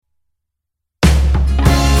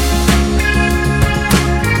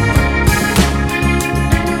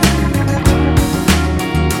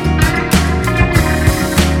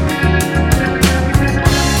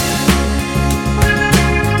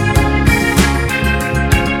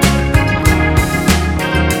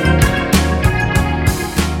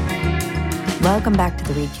Welcome back to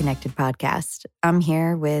the Read Connected podcast. I'm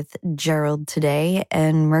here with Gerald today,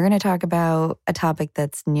 and we're going to talk about a topic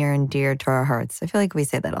that's near and dear to our hearts. I feel like we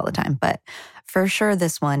say that all the time, but for sure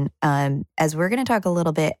this one, as we're going to talk a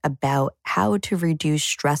little bit about how to reduce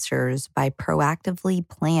stressors by proactively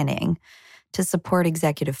planning to support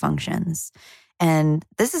executive functions. And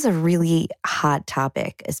this is a really hot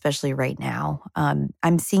topic, especially right now.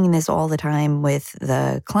 I'm seeing this all the time with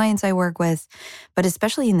the clients I work with, but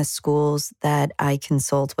especially in the schools that I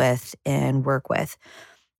consult with and work with.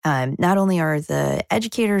 Not only are the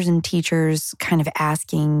educators and teachers kind of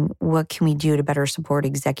asking, what can we do to better support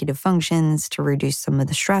executive functions to reduce some of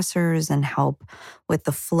the stressors and help with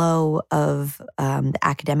the flow of the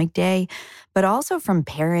academic day, but also from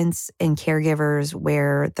parents and caregivers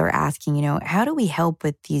where they're asking, how do we help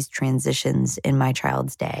with these transitions in my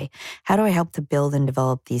child's day? How do I help to build and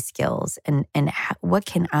develop these skills? And what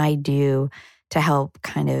can I do to help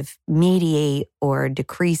kind of mediate or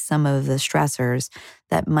decrease some of the stressors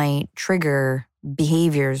that might trigger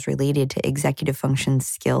behaviors related to executive function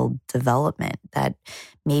skill development, that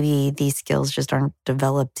maybe these skills just aren't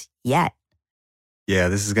developed yet? Yeah,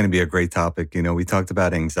 this is going to be a great topic. We talked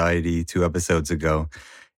about anxiety 2 episodes ago.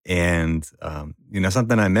 And,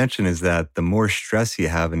 something I mentioned is that the more stress you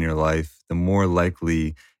have in your life, the more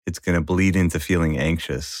likely it's going to bleed into feeling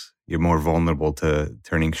anxious. You're more vulnerable to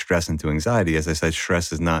turning stress into anxiety. As I said,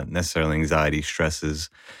 stress is not necessarily anxiety. Stress is,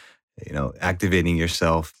 activating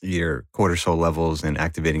yourself, your cortisol levels, and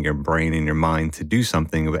activating your brain and your mind to do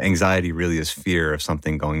something. But anxiety really is fear of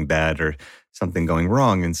something going bad or something going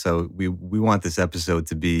wrong. And so we want this episode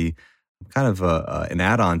to be kind of an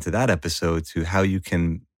add-on to that episode to how you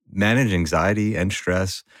can manage anxiety and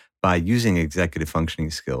stress by using executive functioning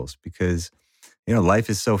skills. Because life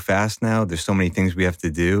is so fast now. There's so many things we have to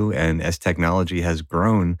do. And as technology has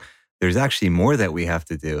grown, there's actually more that we have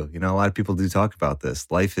to do. A lot of people do talk about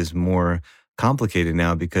this. Life is more complicated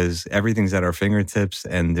now because everything's at our fingertips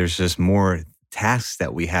and there's just more tasks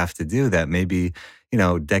that we have to do that maybe,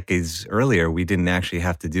 decades earlier, we didn't actually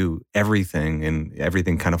have to do everything, and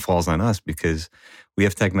everything kind of falls on us because we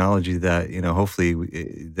have technology that, hopefully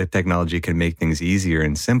the technology can make things easier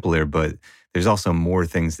and simpler, but there's also more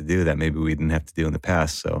things to do that maybe we didn't have to do in the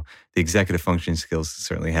past. So the executive function skills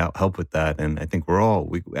certainly help with that. And I think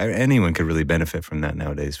anyone could really benefit from that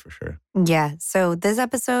nowadays for sure. Yeah. So this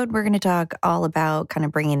episode, we're going to talk all about kind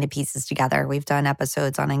of bringing the pieces together. We've done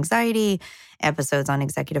episodes on anxiety, episodes on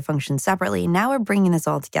executive function separately. Now we're bringing this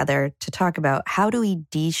all together to talk about how do we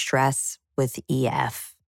de-stress with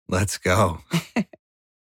EF. Let's go.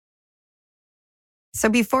 So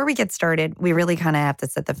before we get started, we really kind of have to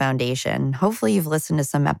set the foundation. Hopefully you've listened to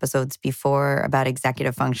some episodes before about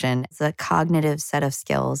executive function. It's a cognitive set of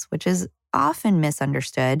skills, which is often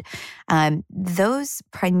misunderstood. Those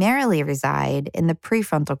primarily reside in the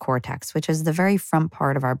prefrontal cortex, which is the very front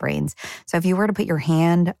part of our brains. So if you were to put your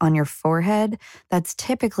hand on your forehead, that's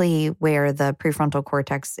typically where the prefrontal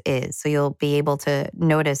cortex is. So you'll be able to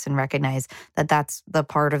notice and recognize that that's the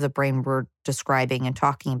part of the brain we're describing and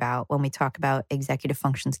talking about when we talk about executive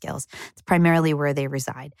function skills. It's primarily where they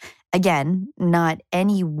reside. Again, not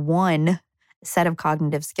any one set of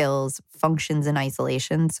cognitive skills functions in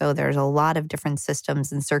isolation. So there's a lot of different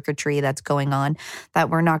systems and circuitry that's going on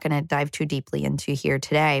that we're not going to dive too deeply into here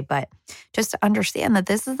today. But just to understand that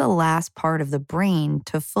this is the last part of the brain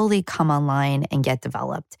to fully come online and get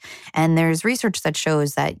developed. And there's research that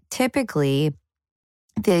shows that typically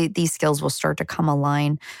these skills will start to come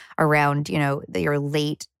online around, your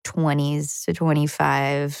late 20s to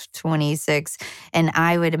 25, 26. And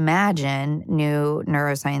I would imagine new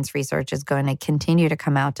neuroscience research is going to continue to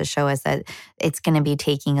come out to show us that it's going to be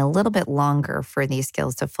taking a little bit longer for these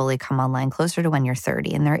skills to fully come online, closer to when you're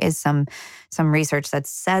 30. And there is some research that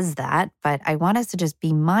says that, but I want us to just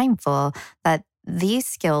be mindful that these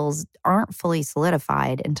skills aren't fully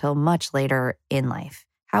solidified until much later in life.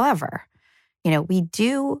 However, we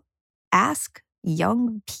do ask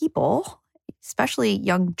young people, especially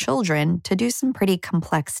young children, to do some pretty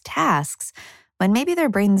complex tasks when maybe their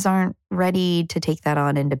brains aren't ready to take that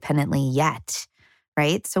on independently yet,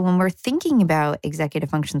 right? So when we're thinking about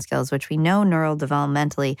executive function skills, which we know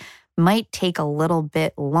neurodevelopmentally might take a little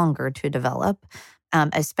bit longer to develop,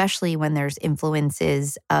 especially when there's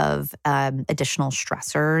influences of additional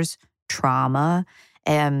stressors, trauma,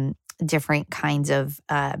 different kinds of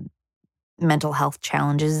mental health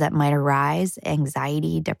challenges that might arise,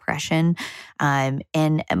 anxiety, depression, and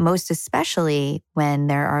most especially when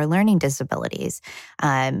there are learning disabilities.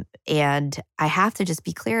 And I have to just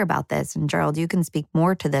be clear about this. And Gerald, you can speak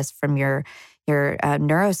more to this from your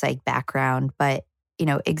neuropsych background, but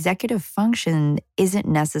executive function isn't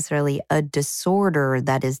necessarily a disorder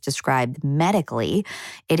that is described medically.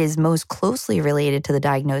 It is most closely related to the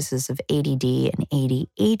diagnosis of ADD and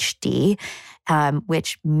ADHD,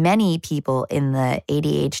 which many people in the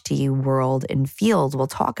ADHD world and field will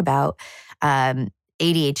talk about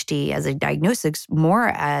ADHD as a diagnosis more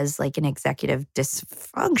as like an executive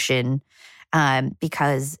dysfunction,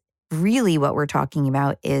 because really what we're talking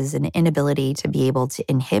about is an inability to be able to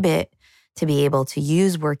inhibit, to be able to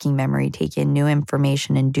use working memory, take in new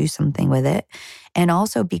information and do something with it, and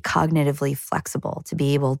also be cognitively flexible, to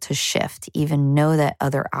be able to shift, even know that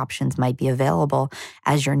other options might be available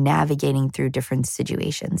as you're navigating through different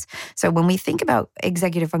situations. So when we think about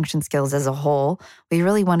executive function skills as a whole, we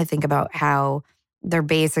really want to think about how they're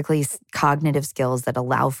basically cognitive skills that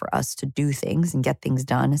allow for us to do things and get things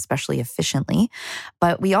done, especially efficiently.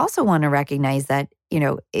 But we also want to recognize that,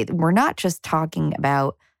 we're not just talking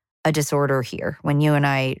about a disorder here when you and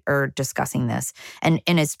I are discussing this. And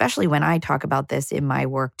especially when I talk about this in my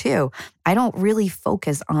work too, I don't really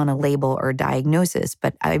focus on a label or diagnosis,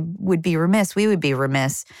 but we would be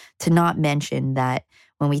remiss to not mention that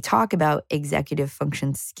when we talk about executive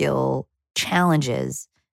function skill challenges,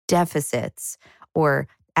 deficits, or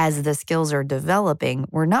as the skills are developing,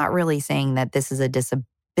 we're not really saying that this is a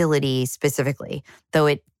disability specifically, though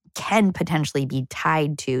it can potentially be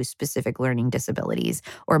tied to specific learning disabilities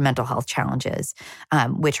or mental health challenges,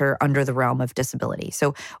 which are under the realm of disability.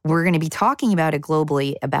 So we're going to be talking about it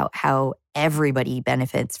globally about how everybody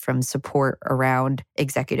benefits from support around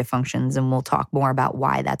executive functions, and we'll talk more about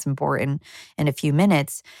why that's important in a few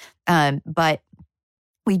minutes. But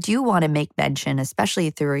we do want to make mention,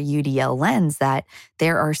 especially through a UDL lens, that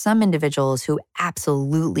there are some individuals who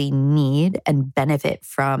absolutely need and benefit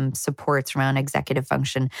from supports around executive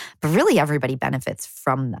function, but really everybody benefits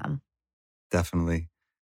from them. Definitely.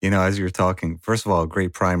 As you're talking, first of all, a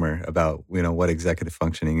great primer about, what executive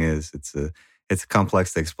functioning is. It's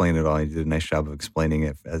complex to explain it all. You did a nice job of explaining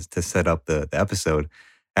it as to set up the episode.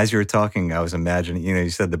 As you were talking, I was imagining, you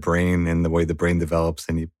said the brain and the way the brain develops,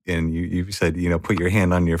 and you said, put your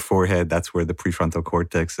hand on your forehead. That's where the prefrontal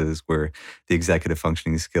cortex is, where the executive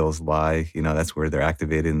functioning skills lie. That's where they're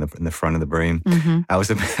activated in the front of the brain. Mm-hmm. I was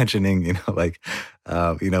imagining,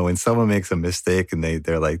 when someone makes a mistake and they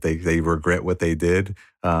regret what they did,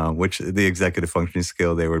 which the executive functioning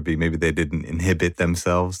skill there would be maybe they didn't inhibit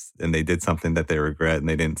themselves and they did something that they regret and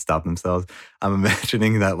they didn't stop themselves. I'm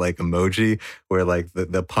imagining that like emoji where like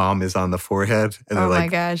the palm is on the forehead and they're my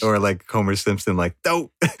gosh. Or like Homer Simpson, like,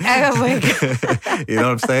 don't. Oh my God. You know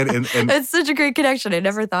what I'm saying? And it's such a great connection. I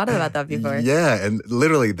never thought about that before. Yeah. And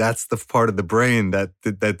literally that's the part of the brain that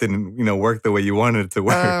didn't, work the way you wanted it to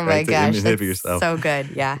work. Oh my right? gosh. To inhibit yourself. So good.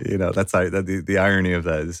 Yeah. That's the irony of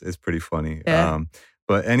that is pretty funny. Yeah.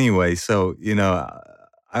 But anyway, so,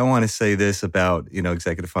 I want to say this about,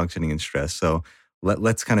 executive functioning and stress. So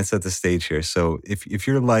let's kind of set the stage here. So if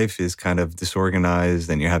your life is kind of disorganized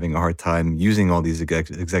and you're having a hard time using all these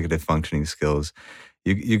executive functioning skills,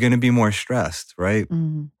 you're going to be more stressed, right?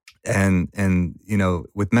 Mm-hmm. And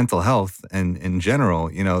with mental health and in general,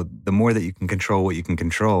 the more that you can control what you can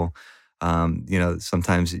control,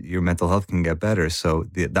 sometimes your mental health can get better. So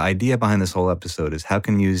the idea behind this whole episode is how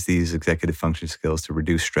can you use these executive function skills to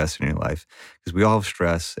reduce stress in your life? Because we all have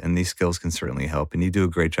stress and these skills can certainly help. And you do a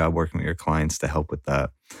great job working with your clients to help with that.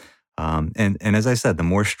 And as I said, the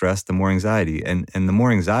more stress, the more anxiety. And the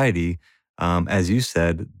more anxiety, as you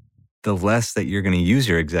said, the less that you're going to use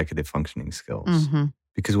your executive functioning skills. Mm-hmm.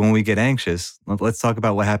 Because when we get anxious, let's talk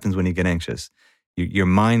about what happens when you get anxious. Your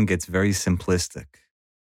mind gets very simplistic.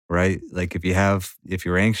 Right? Like if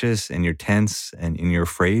you're anxious and you're tense and you're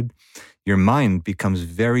afraid, your mind becomes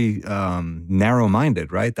very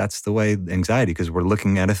narrow-minded, right? That's the way anxiety, because we're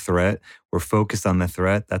looking at a threat, we're focused on the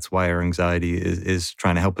threat. That's why our anxiety is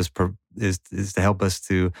trying to help us, is to help us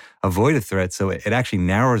to avoid a threat. So it actually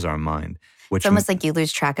narrows our mind. It's almost like you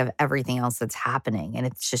lose track of everything else that's happening. And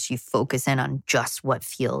it's just you focus in on just what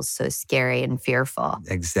feels so scary and fearful.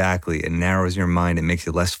 Exactly. It narrows your mind. It makes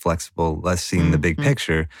you less flexible, less seeing the big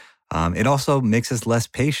picture. It also makes us less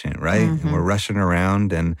patient, right? Mm-hmm. And we're rushing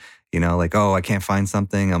around and, like, oh, I can't find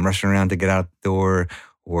something. I'm rushing around to get out the door.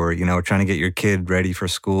 Or, trying to get your kid ready for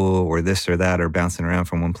school or this or that, or bouncing around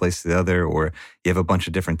from one place to the other. Or you have a bunch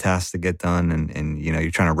of different tasks to get done and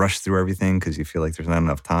you're trying to rush through everything because you feel like there's not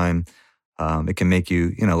enough time. It can make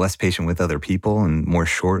you, less patient with other people and more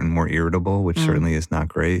short and more irritable, which certainly is not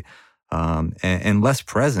great. And less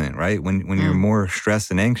present, right? When you're more stressed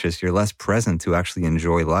and anxious, you're less present to actually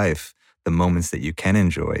enjoy life, the moments that you can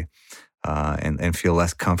enjoy, and feel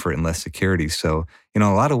less comfort and less security. So, in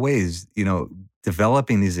a lot of ways,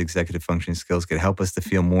 developing these executive functioning skills could help us to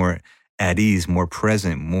feel more at ease, more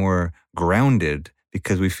present, more grounded,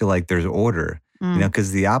 because we feel like there's order. Because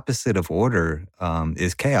the opposite of order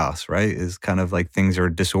is chaos, right? Is kind of like things are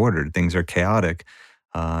disordered, things are chaotic,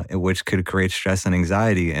 which could create stress and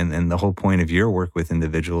anxiety. And the whole point of your work with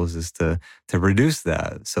individuals is to reduce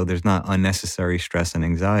that. So there's not unnecessary stress and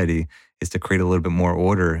anxiety, is to create a little bit more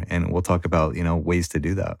order. And we'll talk about, ways to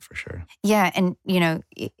do that for sure. Yeah. And,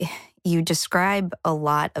 you describe a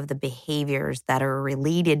lot of the behaviors that are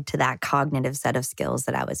related to that cognitive set of skills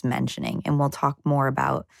that I was mentioning. And we'll talk more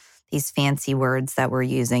about these fancy words that we're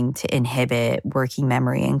using to inhibit working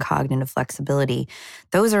memory and cognitive flexibility.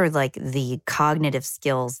 Those are like the cognitive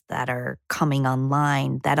skills that are coming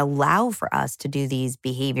online that allow for us to do these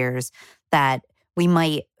behaviors that we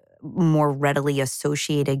might more readily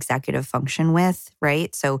associate executive function with,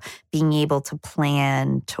 right? So being able to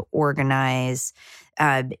plan, to organize.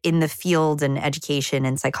 In the field and education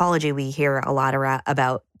and psychology, we hear a lot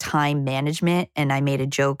about time management. And I made a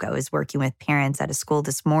joke. I was working with parents at a school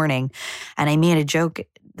this morning, and I made a joke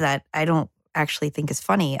that I don't actually think is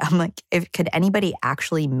funny. I'm like, could anybody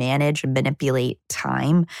actually manage and manipulate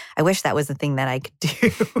time? I wish that was the thing that I could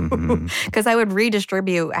do, because I would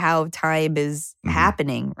redistribute how time is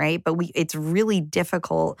happening, right? But it's really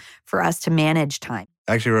difficult for us to manage time.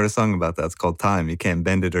 I actually wrote a song about that. It's called Time. You can't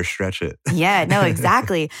bend it or stretch it. Yeah, no,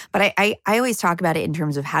 exactly. But I always talk about it in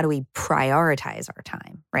terms of how do we prioritize our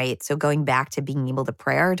time, right? So going back to being able to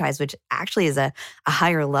prioritize, which actually is a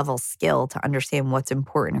higher level skill to understand what's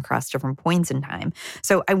important across different points in time.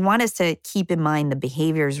 So I want us to keep in mind the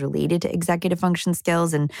behaviors related to executive function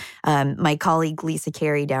skills. And my colleague Lisa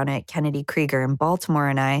Carey down at Kennedy Krieger in Baltimore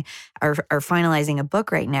and I are finalizing a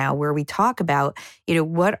book right now where we talk about,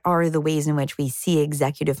 what are the ways in which we see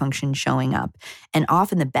executive function showing up. And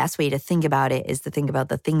often the best way to think about it is to think about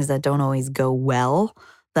the things that don't always go well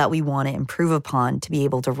that we want to improve upon, to be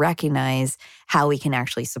able to recognize how we can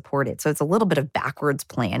actually support it. So it's a little bit of backwards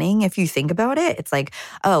planning if you think about it. It's like,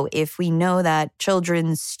 oh, if we know that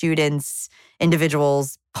children, students,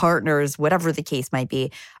 individuals, partners, whatever the case might be,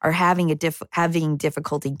 are having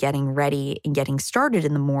difficulty getting ready and getting started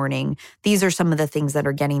in the morning, these are some of the things that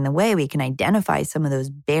are getting in the way. We can identify some of those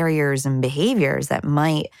barriers and behaviors that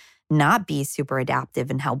might not be super adaptive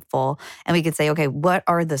and helpful. And we could say, okay, what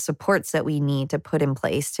are the supports that we need to put in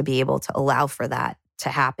place to be able to allow for that to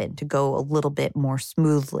happen, to go a little bit more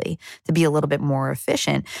smoothly, to be a little bit more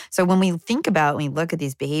efficient. So when we look at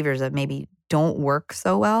these behaviors that maybe don't work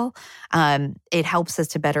so well, it helps us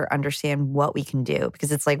to better understand what we can do,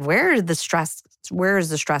 because it's like, where is the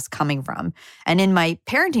stress coming from? And in my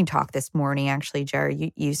parenting talk this morning, actually,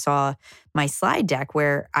 Jerry, you saw my slide deck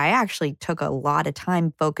where I actually took a lot of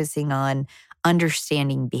time focusing on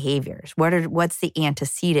understanding behaviors. What's the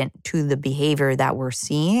antecedent to the behavior that we're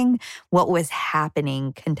seeing? What was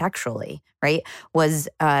happening contextually, right? Was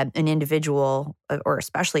an individual, or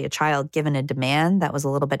especially a child, given a demand that was a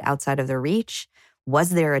little bit outside of their reach?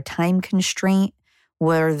 Was there a time constraint?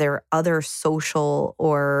 Were there other social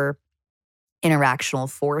or interactional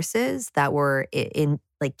forces that were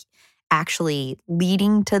actually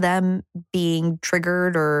leading to them being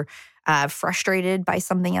triggered or frustrated by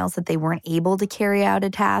something else that they weren't able to carry out a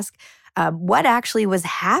task? What actually was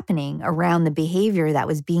happening around the behavior that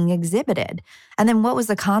was being exhibited? And then what was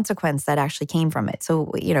the consequence that actually came from it?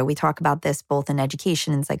 So, we talk about this both in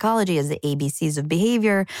education and psychology as the ABCs of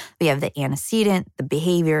behavior. We have the antecedent, the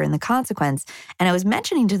behavior, and the consequence. And I was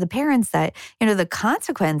mentioning to the parents that, the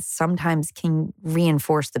consequence sometimes can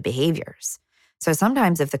reinforce the behaviors. So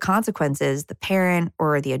sometimes if the consequence is the parent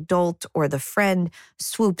or the adult or the friend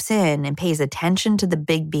swoops in and pays attention to the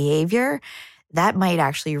big behavior, that might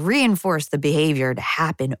actually reinforce the behavior to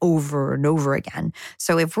happen over and over again.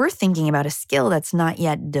 So if we're thinking about a skill that's not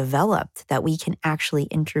yet developed, that we can actually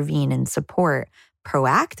intervene and support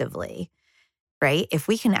proactively, right? If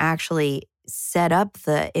we can actually set up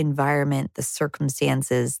the environment, the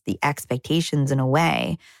circumstances, the expectations in a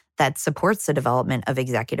way that supports the development of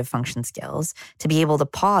executive function skills, to be able to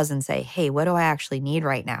pause and say, hey, what do I actually need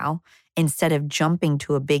right now? Instead of jumping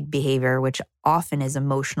to a big behavior, which often is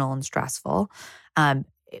emotional and stressful,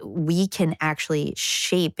 we can actually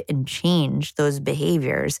shape and change those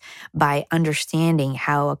behaviors by understanding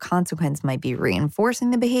how a consequence might be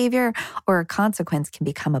reinforcing the behavior, or a consequence can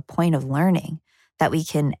become a point of learning that we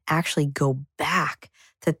can actually go back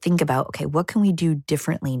to think about, okay, what can we do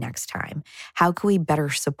differently next time? How can we better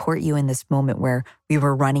support you in this moment where we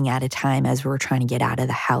were running out of time as we were trying to get out of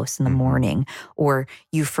the house in the morning, or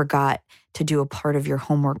you forgot to do a part of your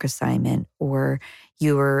homework assignment, or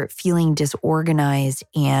you were feeling disorganized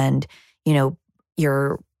and,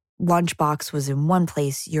 your lunchbox was in one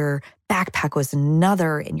place, your backpack was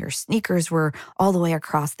another, and your sneakers were all the way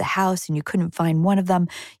across the house and you couldn't find one of them.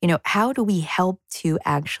 How do we help to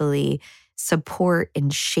actually support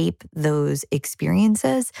and shape those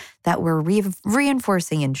experiences that we're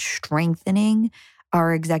reinforcing and strengthening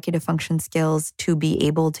our executive function skills to be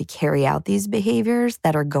able to carry out these behaviors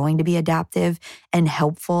that are going to be adaptive and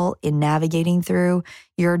helpful in navigating through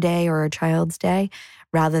your day or a child's day,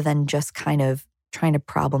 rather than just kind of trying to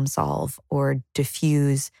problem solve or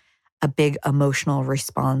diffuse a big emotional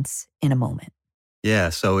response in a moment.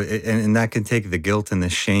 Yeah, so and that can take the guilt and the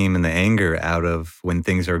shame and the anger out of when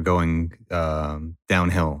things are going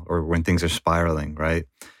downhill or when things are spiraling, right?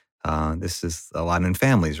 This is a lot in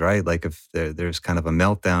families, right? Like if there's kind of a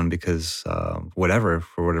meltdown because for whatever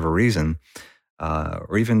reason,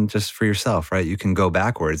 or even just for yourself, right? You can go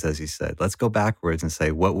backwards, as you said. Let's go backwards and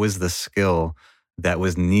say, what was the skill that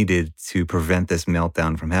was needed to prevent this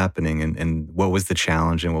meltdown from happening? And what was the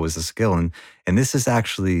challenge and what was the skill? And this is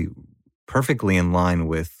actually perfectly in line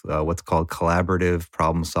with what's called collaborative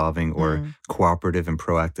problem solving or cooperative and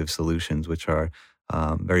proactive solutions, which are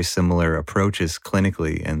very similar approaches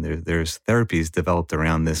clinically. And there's therapies developed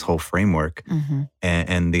around this whole framework.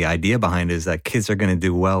 And the idea behind it is that kids are going to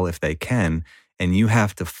do well if they can. And you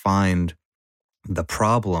have to find the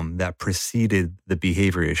problem that preceded the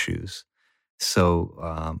behavior issues.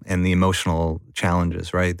 So, and the emotional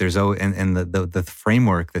challenges, right? And the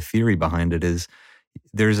framework, the theory behind it is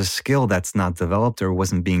there's a skill that's not developed or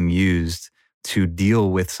wasn't being used to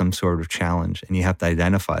deal with some sort of challenge, and you have to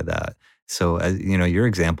identify that. So, as your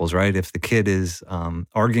examples, right? If the kid is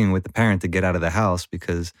arguing with the parent to get out of the house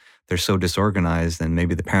because they're so disorganized and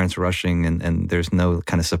maybe the parent's rushing and there's no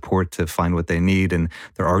kind of support to find what they need and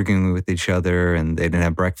they're arguing with each other and they didn't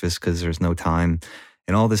have breakfast because there's no time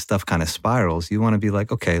and all this stuff kind of spirals, you want to be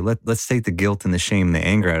like, okay, let's take the guilt and the shame and the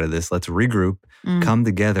anger out of this. Let's regroup, come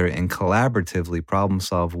together and collaboratively problem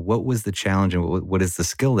solve what was the challenge and what is the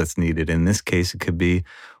skill that's needed. In this case, it could be,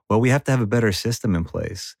 well, we have to have a better system in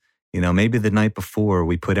place. Maybe the night before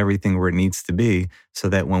we put everything where it needs to be so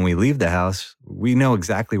that when we leave the house, we know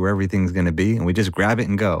exactly where everything's going to be and we just grab it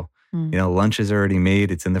and go. Lunch is already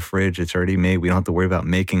made. It's in the fridge. It's already made. We don't have to worry about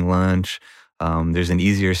making lunch. There's an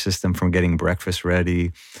easier system from getting breakfast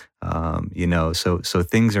ready. So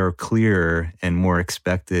things are clearer and more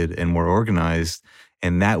expected and more organized.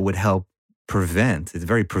 And that would help prevent. It's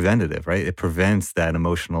very preventative, right? It prevents that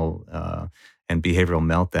emotional and behavioral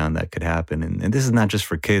meltdown that could happen. And this is not just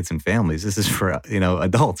for kids and families. This is for,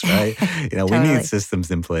 adults, right? Totally. We need systems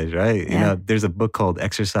in place, right? Yeah. There's a book called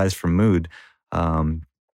Exercise for Mood,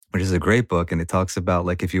 which is a great book. And it talks about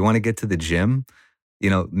like, if you want to get to the gym,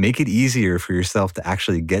 make it easier for yourself to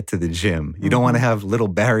actually get to the gym. You don't want to have little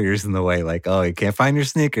barriers in the way, like, oh, you can't find your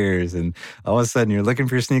sneakers. And all of a sudden you're looking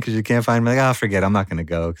for your sneakers, you can't find them. Like, oh, forget, I'm not going to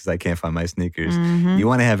go because I can't find my sneakers. You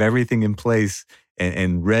want to have everything in place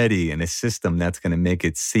and ready and a system that's going to make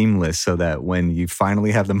it seamless so that when you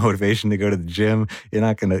finally have the motivation to go to the gym,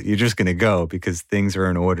 you're just going to go because things are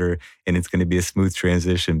in order and it's going to be a smooth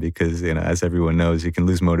transition because, as everyone knows, you can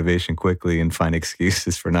lose motivation quickly and find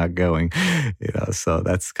excuses for not going, so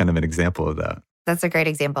that's kind of an example of that. That's a great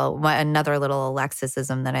example. Another little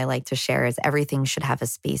Alexisism that I like to share is everything should have a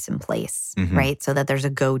space in place, right? So that there's a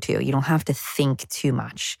go-to. You don't have to think too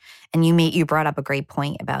much. And you brought up a great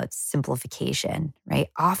point about simplification, right?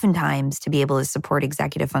 Oftentimes, to be able to support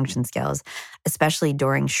executive function skills, especially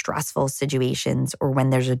during stressful situations or when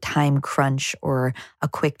there's a time crunch or a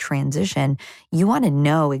quick transition, you want to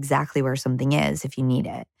know exactly where something is if you need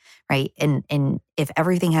it. Right. And if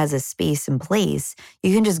everything has a space in place,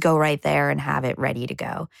 you can just go right there and have it ready to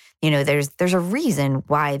go. There's a reason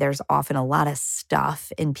why there's often a lot of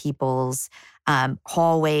stuff in people's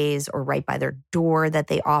hallways or right by their door that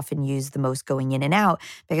they often use the most going in and out,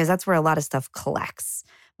 because that's where a lot of stuff collects.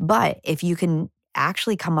 But if you can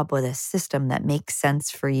actually come up with a system that makes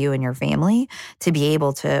sense for you and your family to be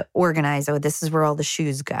able to organize, this is where all the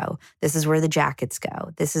shoes go. This is where the jackets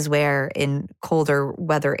go. This is where in colder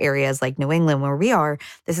weather areas like New England where we are,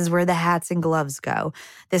 this is where the hats and gloves go.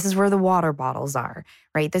 This is where the water bottles are,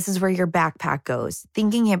 right? This is where your backpack goes.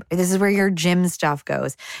 This is where your gym stuff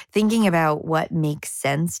goes. Thinking about what makes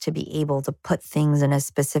sense to be able to put things in a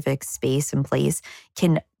specific space and place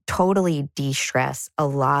can totally de-stress a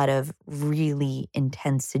lot of really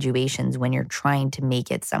intense situations when you're trying to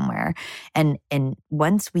make it somewhere. And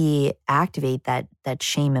once we activate that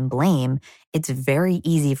shame and blame, it's very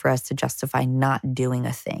easy for us to justify not doing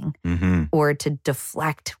a thing or to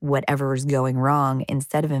deflect whatever is going wrong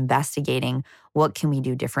instead of investigating what can we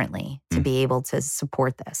do differently to be able to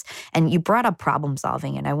support this. And you brought up problem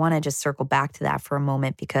solving, and I want to just circle back to that for a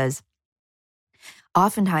moment, because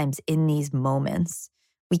oftentimes in these moments,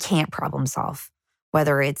 we can't problem solve,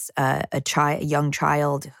 whether it's a young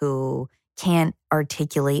child who can't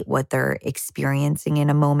articulate what they're experiencing in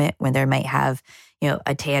a moment, when they might have,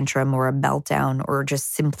 a tantrum or a meltdown, or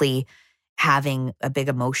just simply having a big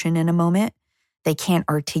emotion in a moment. They can't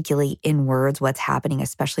articulate in words what's happening,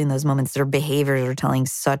 especially in those moments. Their behaviors are telling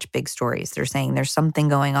such big stories. They're saying there's something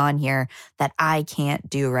going on here that I can't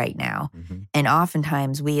do right now. And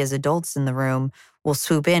oftentimes we as adults in the room will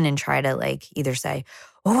swoop in and try to either say,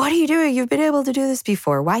 well, what are you doing? You've been able to do this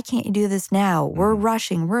before. Why can't you do this now? We're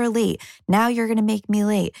rushing. We're late. Now you're going to make me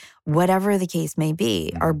late. Whatever the case may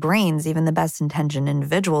be, our brains, even the best intentioned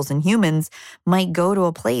individuals and humans, might go to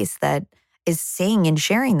a place that is saying and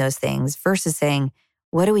sharing those things versus saying,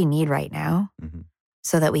 what do we need right now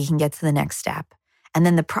so that we can get to the next step? And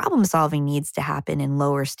then the problem solving needs to happen in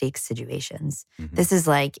lower stakes situations. This is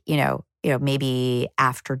maybe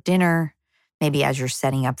after dinner, maybe as you're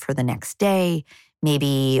setting up for the next day,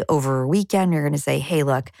 maybe over a weekend, you're going to say, hey,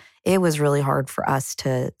 look, it was really hard for us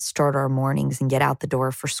to start our mornings and get out the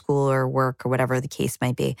door for school or work or whatever the case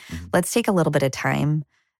might be. Let's take a little bit of time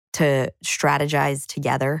to strategize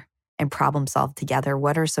together and problem solve together.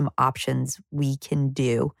 What are some options we can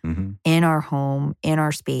do in our home, in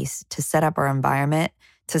our space, to set up our environment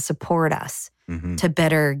to support us to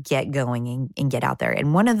better get going and get out there?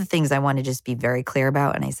 And one of the things I want to just be very clear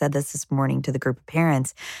about, and I said this morning to the group of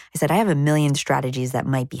parents, I said, I have a million strategies that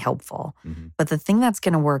might be helpful. But the thing that's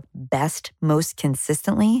going to work best, most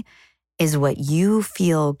consistently, is what you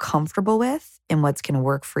feel comfortable with and what's going to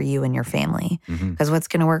work for you and your family. Because what's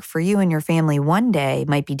going to work for you and your family one day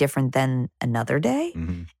might be different than another day,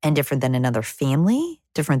 and different than another family,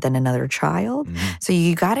 different than another child. So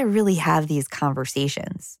you got to really have these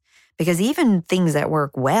conversations, because even things that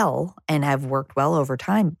work well and have worked well over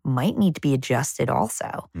time might need to be adjusted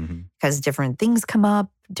also, because different things come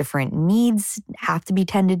up, different needs have to be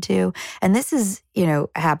tended to. And this is,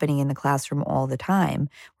 happening in the classroom all the time,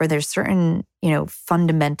 where there's certain,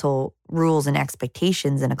 fundamental rules and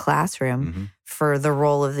expectations in a classroom for the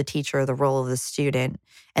role of the teacher, the role of the student,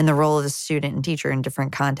 and the role of the student and teacher in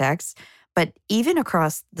different contexts. But even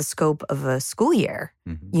across the scope of a school year,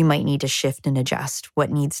 you might need to shift and adjust what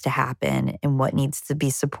needs to happen and what needs to be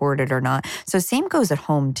supported or not. So same goes at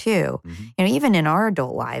home too. Even in our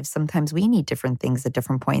adult lives, sometimes we need different things at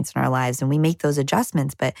different points in our lives, and we make those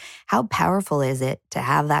adjustments. But how powerful is it to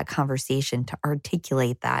have that conversation, to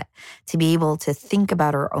articulate that, to be able to think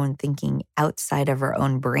about our own thinking outside of our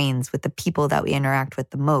own brains with the people that we interact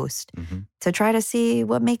with the most, to try to see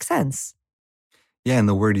what makes sense. Yeah, and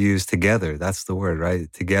the word you use, together, that's the word,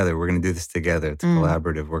 right? Together. We're going to do this together. It's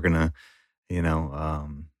collaborative. We're going to,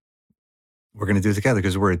 we're going to do it together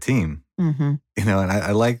because we're a team. And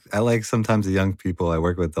I like sometimes the young people I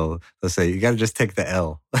work with, they'll say, you got to just take the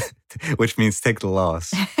L, which means take the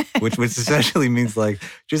loss, which essentially means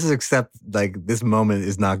just accept this moment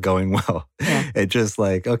is not going well. It just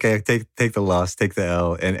okay, take the loss, take the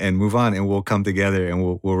L, and move on, and we'll come together and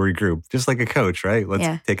we'll regroup. Just like a coach, right?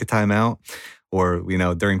 Let's take a time out. Or,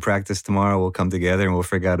 during practice tomorrow, we'll come together and we'll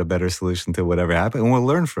figure out a better solution to whatever happened, and we'll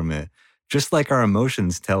learn from it. Just like our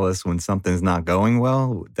emotions tell us when something's not going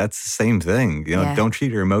well, that's the same thing. Don't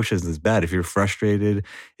treat your emotions as bad. If you're frustrated,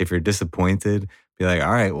 if you're disappointed, be like,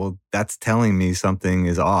 all right, well, that's telling me something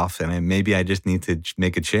is off, and maybe I just need to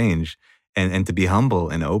make a change. And to be humble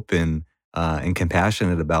and open and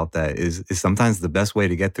compassionate about that is sometimes the best way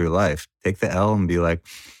to get through life. Take the L and be like,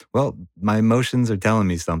 well, my emotions are telling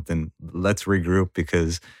me something. Let's regroup,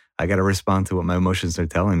 because I got to respond to what my emotions are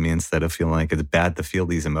telling me, instead of feeling like it's bad to feel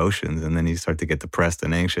these emotions. And then you start to get depressed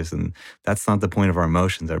and anxious. And that's not the point of our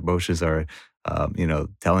emotions. Our emotions are,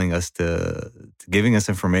 telling us giving us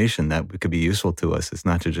information that could be useful to us. It's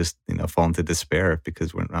not to just, fall into despair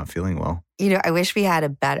because we're not feeling well. I wish we had a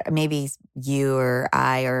better, maybe you or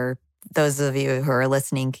I or those of you who are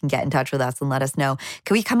listening can get in touch with us and let us know.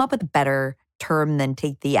 Can we come up with a better term than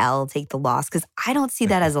take the L, take the loss, because I don't see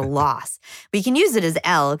that as a loss. We can use it as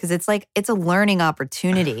L because it's like, it's a learning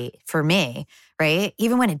opportunity for me, right?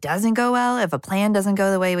 Even when it doesn't go well, if a plan doesn't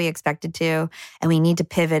go the way we expect it to, and we need to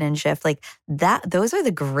pivot and shift, like that, those are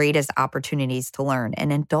the greatest opportunities to learn.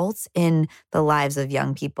 And adults in the lives of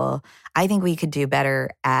young people, I think we could do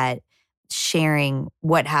better at sharing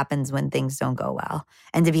what happens when things don't go well,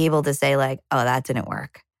 and to be able to say like, oh, that didn't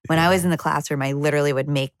work. When I was in the classroom, I literally would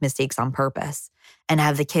make mistakes on purpose and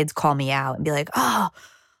have the kids call me out and be like, oh,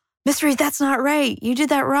 Miss Reed, that's not right. You did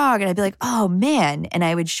that wrong. And I'd be like, oh man. And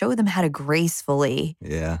I would show them how to gracefully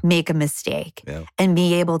make a mistake and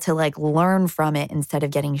be able to like learn from it instead of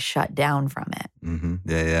getting shut down from it. Mm-hmm.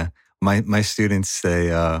 Yeah. My students say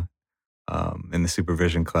in the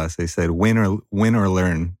supervision class, they said, win or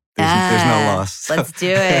learn. There's no loss. Let's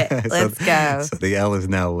do it. Let's go. So the L is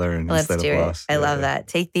now learn instead of loss. I love that.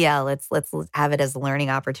 Take the L. Let's have it as a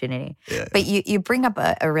learning opportunity. Yeah. But you bring up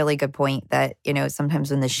a really good point that, you know,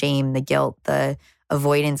 sometimes when the shame, the guilt, the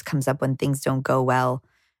avoidance comes up when things don't go well,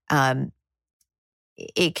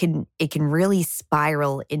 it can really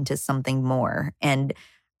spiral into something more. And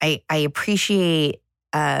I appreciate,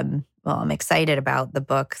 I'm excited about the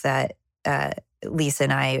book that Lisa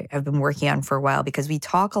and I have been working on for a while, because we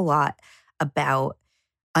talk a lot about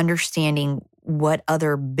understanding what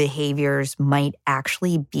other behaviors might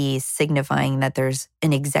actually be signifying that there's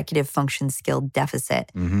an executive function skill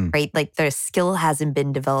deficit, right? Like the skill hasn't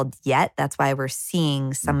been developed yet. That's why we're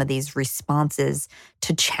seeing some of these responses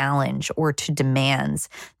to challenge or to demands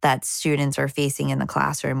that students are facing in the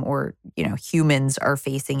classroom, or, you know, humans are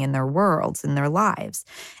facing in their worlds, in their lives.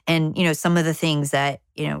 And, you know, some of the things that,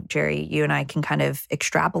 you know, Jerry, you and I can kind of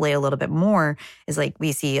extrapolate a little bit more is like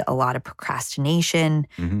we see a lot of procrastination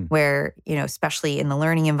where, you know, especially in the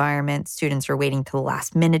learning environment, students are waiting till the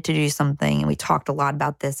last minute to do something. And we talked a lot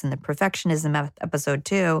about this in the perfectionism episode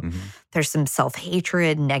too. There's some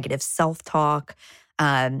self-hatred, negative self-talk.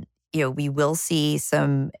 You know, we will see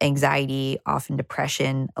some anxiety, often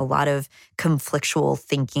depression, a lot of conflictual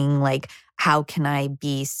thinking, like, how can I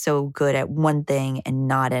be so good at one thing and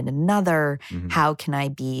not at another? How can I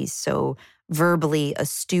be so verbally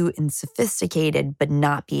astute and sophisticated, but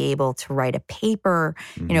not be able to write a paper?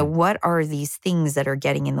 You know, what are these things that are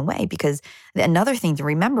getting in the way? Because another thing to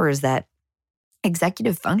remember is that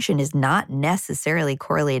executive function is not necessarily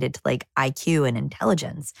correlated to like IQ and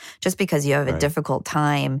intelligence. Just because you have a difficult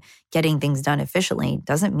time getting things done efficiently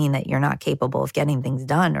doesn't mean that you're not capable of getting things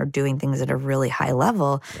done or doing things at a really high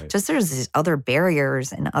level. Just there's these other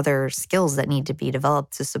barriers and other skills that need to be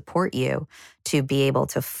developed to support you to be able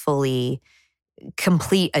to fully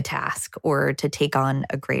complete a task or to take on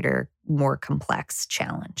a greater, more complex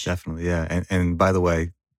challenge. Definitely, yeah. And by the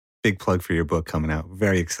way, big plug for your book coming out.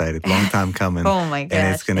 Very excited. Long time coming. Oh my gosh.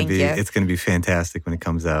 And it's gonna be fantastic when it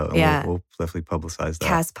comes out. And we'll definitely publicize that.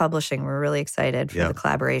 Cass Publishing. We're really excited for the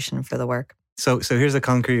collaboration, for the work. So here's a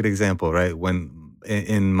concrete example, right? When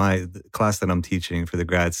in my class that I'm teaching for the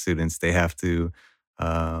grad students, they have to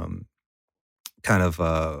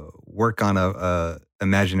work on a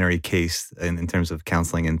imaginary case in terms of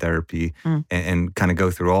counseling and therapy, and kind of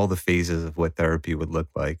go through all the phases of what therapy would look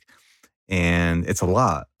like. And it's a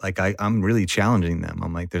lot. Like I'm really challenging them.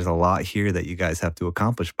 I'm like, there's a lot here that you guys have to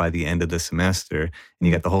accomplish by the end of the semester. And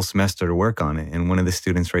you got the whole semester to work on it. And one of the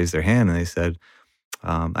students raised their hand and they said,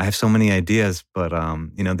 I have so many ideas, but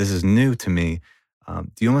you know, this is new to me. Do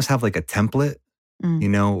you almost have like a template, you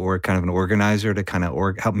know, or kind of an organizer to kind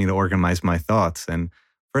of help me to organize my thoughts? And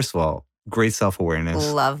first of all, great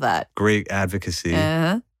self-awareness. Love that. Great advocacy.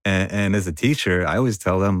 And as a teacher, I always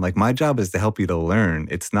tell them, like, my job is to help you to learn.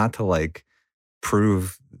 It's not to like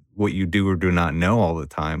prove what you do or do not know all the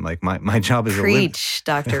time. Like my job is preach,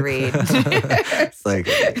 Dr. Reed. It's like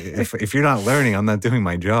if you're not learning, I'm not doing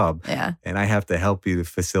my job. Yeah. And I have to help you to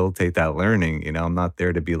facilitate that learning. You know, I'm not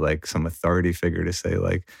there to be like some authority figure to say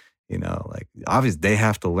like, you know, like obviously they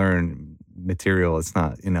have to learn material. It's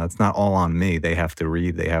not, you know, it's not all on me. They have to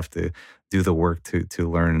read, they have to do the work to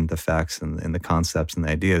learn the facts and the concepts and the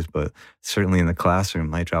ideas. But certainly in the classroom,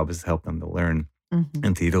 my job is to help them to learn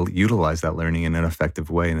and to utilize that learning in an effective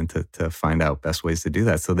way, and to find out best ways to do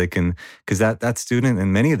that so they can, because that student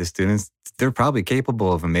and many of the students, they're probably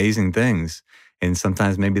capable of amazing things. And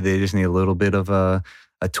sometimes maybe they just need a little bit of a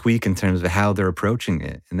tweak in terms of how they're approaching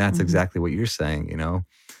it. And that's exactly what you're saying, you know.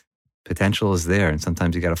 Potential is there, and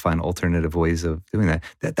sometimes you got to find alternative ways of doing that.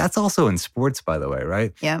 That's also in sports, by the way,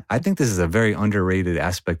 right? Yeah. I think this is a very underrated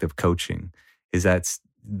aspect of coaching, is that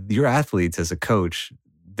your athletes as a coach,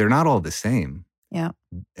 they're not all the same. Yeah.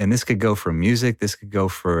 And this could go for music, this could go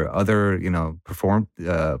for other, you know,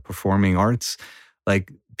 performing arts.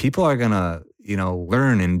 Like people are gonna,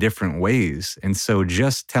 learn in different ways. And so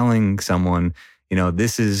just telling someone,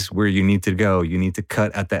 this is where you need to go. You need to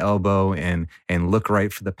cut at the elbow and look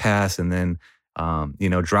right for the pass, and then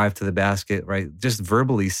drive to the basket, right? Just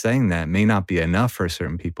verbally saying that may not be enough for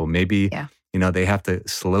certain people. Maybe, Yeah. They have to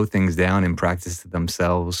slow things down and practice it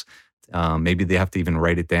themselves. Maybe they have to even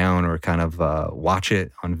write it down or kind of watch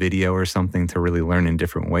it on video or something to really learn in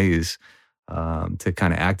different ways, to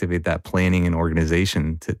kind of activate that planning and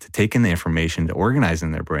organization, to take in the information, to organize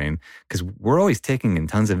in their brain. Because we're always taking in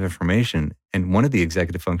tons of information. And one of the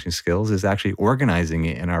executive function skills is actually organizing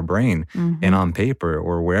it in our brain and on paper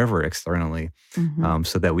or wherever externally,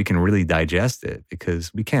 so that we can really digest it.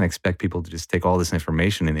 Because we can't expect people to just take all this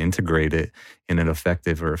information and integrate it in an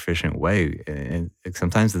effective or efficient way. And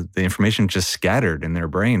sometimes the information just scattered in their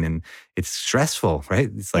brain, and it's stressful,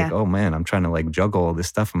 right? It's like, oh man, I'm trying to like juggle all this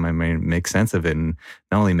stuff in my brain, make sense of it, and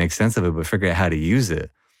not only make sense of it, but figure out how to use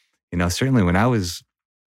it. Certainly when I was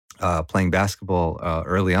playing basketball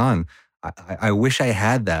early on, I wish I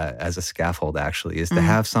had that as a scaffold, actually, is to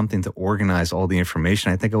have something to organize all the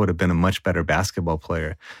information. I think I would have been a much better basketball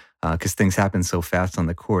player, because things happen so fast on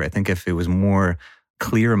the court. I think if it was more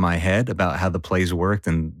clear in my head about how the plays worked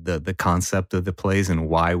and the concept of the plays and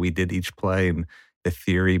why we did each play and the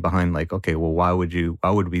theory behind, like, okay, well, why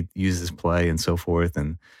would we use this play and so forth,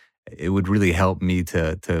 and it would really help me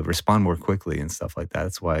to respond more quickly and stuff like that.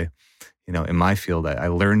 That's why, in my field, I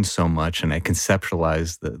learned so much, and I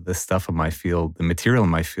conceptualize the stuff in my field, the material in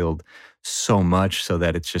my field, so much so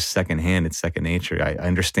that it's just secondhand, it's second nature. I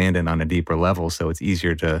understand it on a deeper level, so it's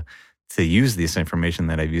easier to use this information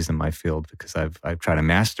that I've used in my field because I've tried to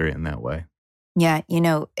master it in that way. Yeah,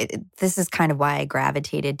 this is kind of why I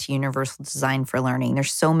gravitated to universal design for learning.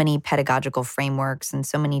 There's so many pedagogical frameworks and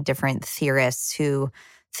so many different theorists who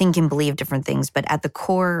think and believe different things, but at the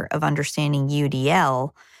core of understanding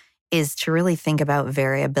UDL is to really think about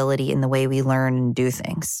variability in the way we learn and do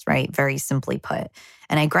things, right? Very simply put.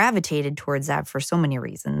 And I gravitated towards that for so many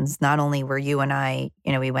reasons. Not only were you and I,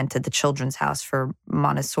 we went to the Children's House for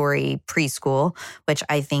Montessori preschool, which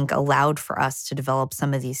I think allowed for us to develop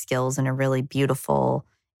some of these skills in a really beautiful,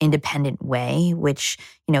 independent way, which,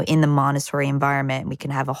 in the Montessori environment, we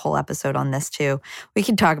can have a whole episode on this too. We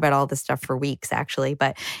can talk about all this stuff for weeks, actually.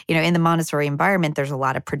 But, in the Montessori environment, there's a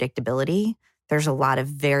lot of predictability. There's a lot of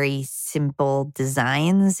very simple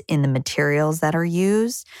designs in the materials that are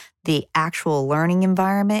used. The actual learning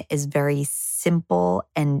environment is very simple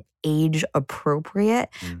and age appropriate,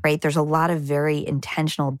 right? There's a lot of very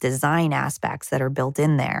intentional design aspects that are built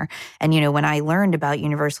in there. And, when I learned about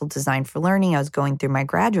universal design for learning, I was going through my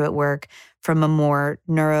graduate work from a more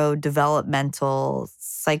neurodevelopmental,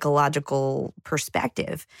 psychological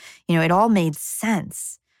perspective. It all made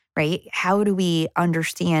sense. Right? How do we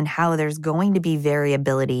understand how there's going to be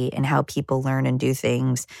variability in how people learn and do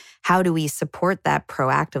things? How do we support that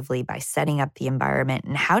proactively by setting up the environment?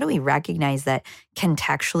 And how do we recognize that,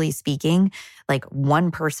 contextually speaking, like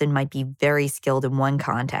one person might be very skilled in one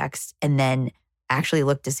context and then actually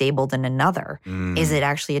look disabled in another? Is it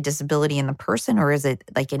actually a disability in the person, or is it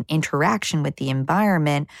like an interaction with the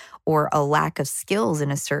environment or a lack of skills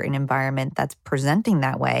in a certain environment that's presenting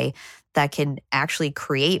that way, that can actually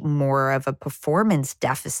create more of a performance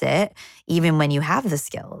deficit even when you have the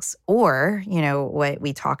skills? Or, what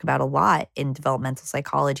we talk about a lot in developmental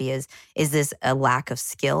psychology is this a lack of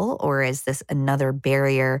skill, or is this another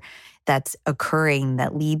barrier that's occurring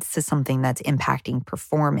that leads to something that's impacting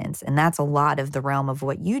performance? And that's a lot of the realm of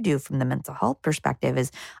what you do from the mental health perspective,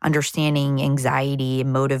 is understanding anxiety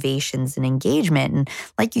and motivations and engagement. And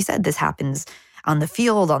like you said, this happens on the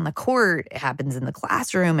field, on the court, it happens in the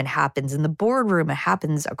classroom, it happens in the boardroom, it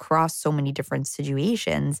happens across so many different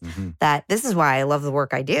situations, that this is why I love the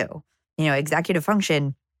work I do. Executive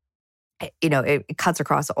function, it cuts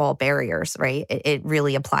across all barriers, right? It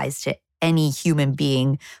really applies to any human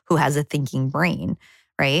being who has a thinking brain,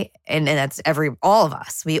 right? And that's all of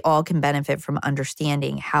us. We all can benefit from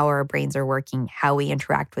understanding how our brains are working, how we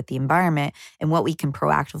interact with the environment, and what we can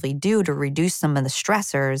proactively do to reduce some of the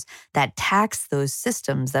stressors that tax those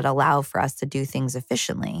systems that allow for us to do things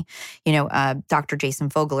efficiently. Dr. Jason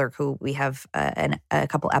Fogler, who we have a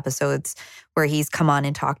couple episodes where he's come on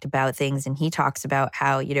and talked about things, and he talks about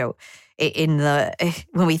how, when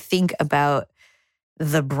we think about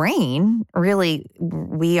the brain, really,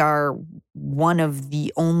 we are one of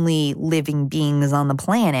the only living beings on the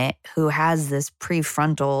planet who has this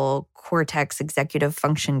prefrontal cortex executive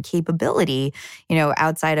function capability,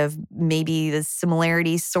 outside of maybe the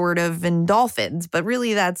similarity sort of in dolphins. But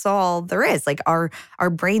really, that's all there is. Like our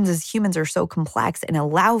brains as humans are so complex and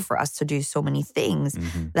allow for us to do so many things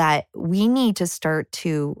that we need to start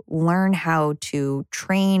to learn how to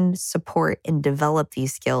train, support, and develop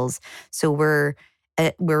these skills. So we're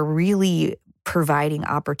really providing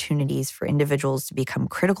opportunities for individuals to become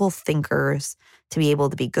critical thinkers, to be able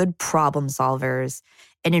to be good problem solvers.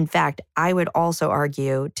 And in fact, I would also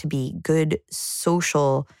argue to be good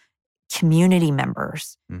social community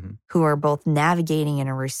members who are both navigating in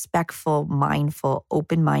a respectful, mindful,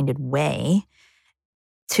 open-minded way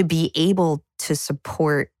to be able to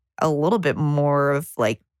support a little bit more of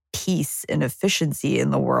like peace and efficiency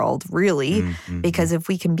in the world, really. Because if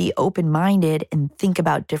we can be open-minded and think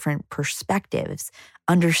about different perspectives,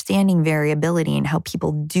 understanding variability and how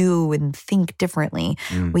people do and think differently,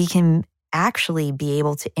 we can actually be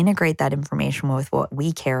able to integrate that information with what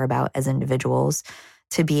we care about as individuals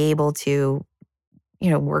to be able to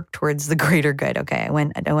work towards the greater good. Okay, I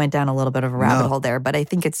went down a little bit of a rabbit hole there, but I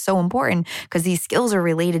think it's so important because these skills are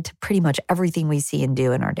related to pretty much everything we see and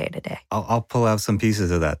do in our day-to-day. I'll pull out some pieces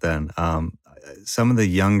of that then. Some of the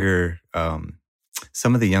younger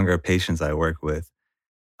patients I work with,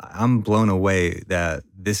 I'm blown away that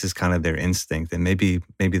this is kind of their instinct, and maybe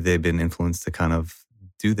they've been influenced to kind of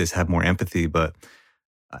do this, have more empathy, but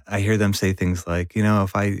I hear them say things like,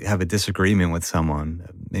 if I have a disagreement with someone,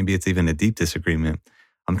 maybe it's even a deep disagreement,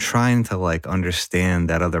 I'm trying to like understand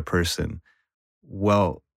that other person.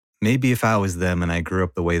 Well, maybe if I was them and I grew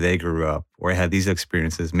up the way they grew up, or I had these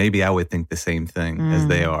experiences, maybe I would think the same thing as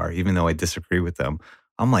they are, even though I disagree with them.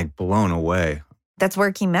 I'm like blown away. That's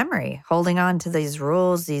working memory, holding on to these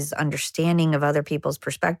rules, these understanding of other people's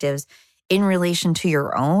perspectives in relation to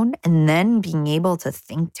your own, and then being able to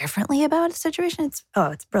think differently about a situation. It's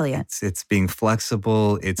brilliant. It's being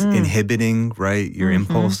flexible. It's inhibiting, right, your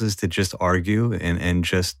impulses to just argue and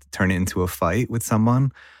just turn it into a fight with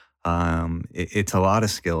someone. It's a lot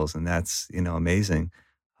of skills, and that's amazing.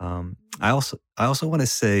 I also want to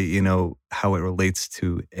say how it relates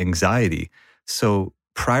to anxiety. So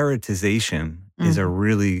prioritization is a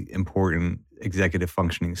really important executive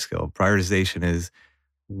functioning skill. Prioritization is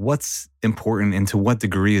what's important and to what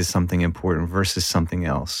degree is something important versus something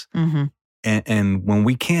else. And when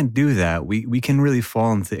we can't do that, we can really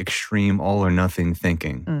fall into extreme all or nothing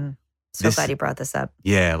thinking. Glad you brought this up.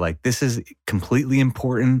 Yeah, like this is completely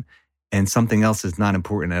important and something else is not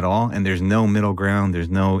important at all. And there's no middle ground. There's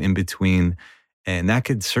no in between. And that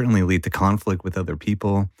could certainly lead to conflict with other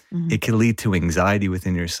people. It could lead to anxiety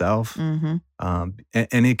within yourself. And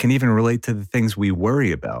it can even relate to the things we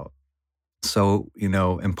worry about. So,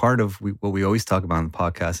 and part of what we always talk about on the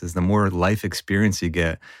podcast is the more life experience you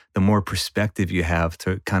get, the more perspective you have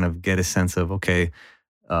to kind of get a sense of, okay,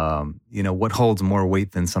 what holds more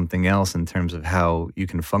weight than something else in terms of how you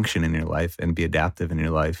can function in your life and be adaptive in your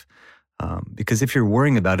life. Because if you're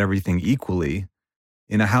worrying about everything equally,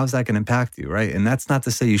 how's that going to impact you, right? And that's not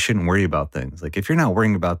to say you shouldn't worry about things. Like if you're not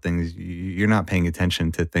worrying about things, you're not paying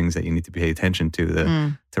attention to things that you need to pay attention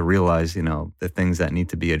to realize, the things that need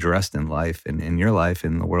to be addressed in life and in your life,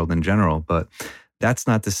 in the world in general. But that's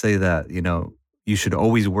not to say that, you should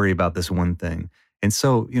always worry about this one thing. And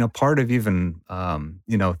so, part of even,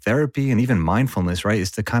 therapy and even mindfulness, right,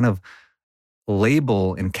 is to kind of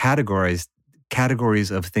label and categories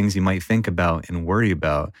of things you might think about and worry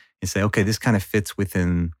about. You say, okay, this kind of fits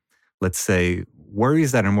within, let's say,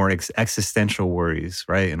 worries that are more existential worries,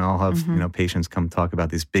 right? And I'll have, patients come talk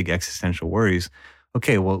about these big existential worries.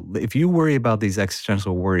 Okay, well, if you worry about these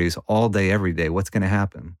existential worries all day, every day, what's going to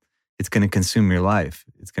happen? It's going to consume your life.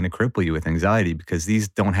 It's going to cripple you with anxiety because these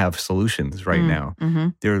don't have solutions right now.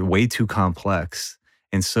 They're way too complex.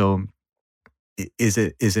 And so is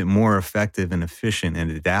it more effective and efficient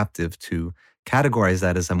and adaptive to categorize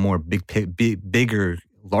that as a more bigger,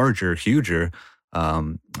 larger, huger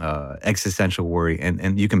existential worry,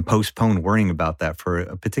 and you can postpone worrying about that for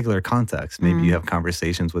a particular context. Maybe you have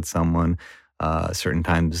conversations with someone certain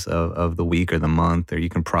times of the week or the month, or you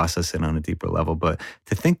can process it on a deeper level. But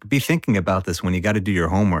to be thinking about this when you got to do your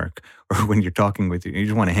homework or when you're talking with you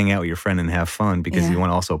just want to hang out with your friend and have fun because you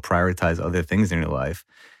want to also prioritize other things in your life.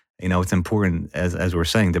 It's important, as we're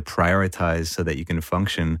saying, to prioritize so that you can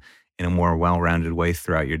function in a more well-rounded way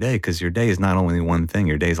throughout your day, because your day is not only one thing,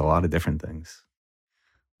 your day is a lot of different things.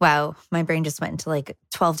 Wow, my brain just went into like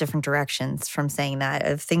 12 different directions from saying that,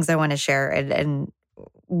 of things I want to share. And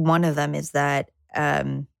one of them is that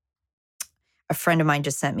I a friend of mine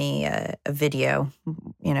just sent me a video,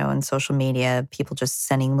 in social media, people just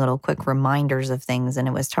sending little quick reminders of things. And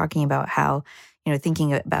it was talking about how,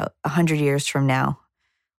 thinking about 100 years from now,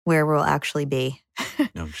 where we'll actually be.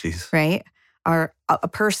 Oh, jeez. Right?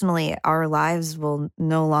 Personally, our lives will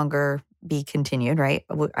no longer be continued, right?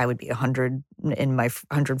 I would be 100 in my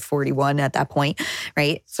 141 at that point,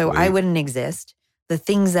 right? So Sweet. I wouldn't exist. The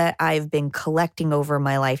things that I've been collecting over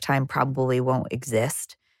my lifetime probably won't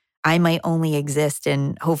exist. I might only exist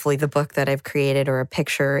in hopefully the book that I've created or a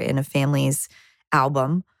picture in a family's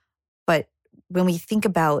album. But when we think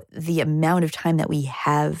about the amount of time that we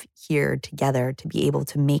have here together to be able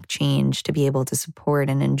to make change, to be able to support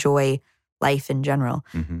and enjoy life in general,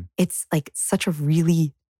 it's like such a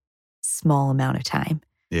really small amount of time.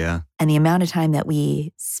 Yeah. And the amount of time that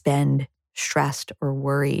we spend stressed or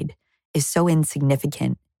worried is so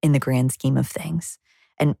insignificant in the grand scheme of things.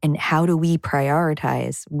 And how do we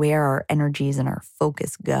prioritize where our energies and our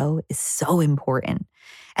focus go is so important.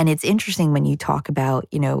 And it's interesting when you talk about,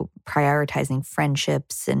 prioritizing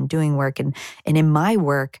friendships and doing work. And in my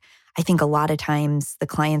work, I think a lot of times the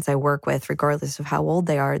clients I work with, regardless of how old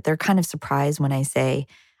they are, they're kind of surprised when I say,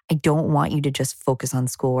 I don't want you to just focus on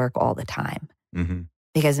schoolwork all the time.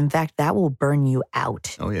 Because in fact, that will burn you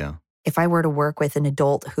out. Oh, yeah. If I were to work with an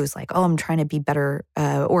adult who's like, oh, I'm trying to be better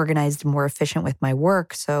organized and more efficient with my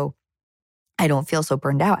work so I don't feel so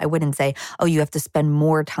burned out, I wouldn't say, oh, you have to spend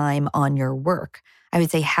more time on your work. I would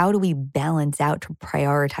say, how do we balance out to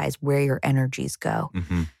prioritize where your energies go?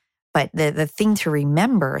 But the thing to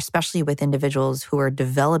remember, especially with individuals who are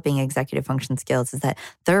developing executive function skills, is that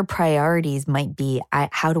their priorities might be,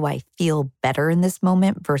 how do I feel better in this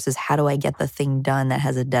moment versus how do I get the thing done that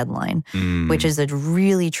has a deadline, which is a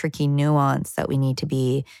really tricky nuance that we need to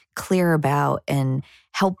be clear about and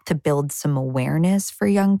help to build some awareness for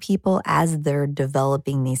young people as they're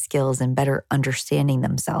developing these skills and better understanding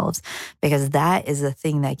themselves, because that is the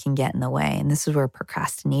thing that can get in the way. And this is where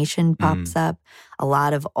procrastination pops up, a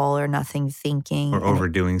lot of all or nothing thinking. Or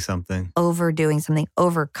overdoing something.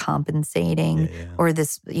 Overcompensating. Or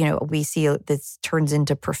this, we see this turns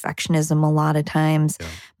into perfectionism a lot of times.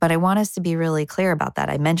 But I want us to be really clear about that.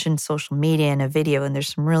 I mentioned social media in a video, and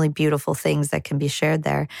there's some really beautiful things that can be shared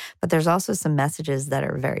there. But there's also some messages that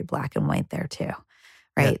are very black and white there too,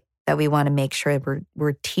 right? That we want to make sure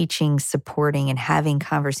we're teaching, supporting, and having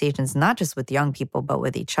conversations, not just with young people, but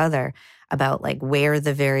with each other about like where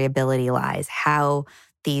the variability lies, how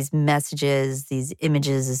these messages, these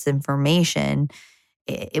images, this information,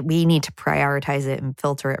 we need to prioritize it and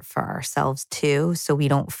filter it for ourselves too, so we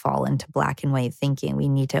don't fall into black and white thinking. We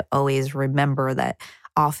need to always remember that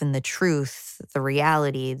often the truth, the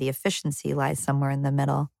reality, the efficiency lies somewhere in the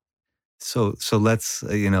middle. So let's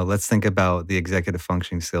let's think about the executive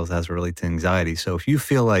functioning skills as it relates to anxiety. So if you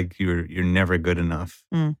feel like you're never good enough,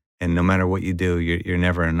 and no matter what you do, you're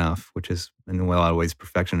never enough, which is in a lot of ways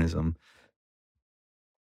perfectionism.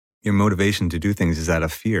 Your motivation to do things is out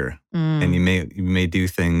of fear, and you may do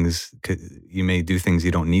things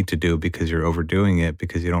you don't need to do because you're overdoing it,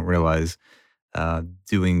 because you don't realize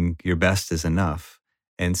doing your best is enough.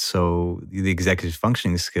 And so the executive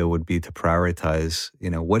functioning skill would be to prioritize,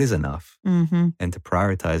 what is enough, and to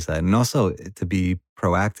prioritize that. And also to be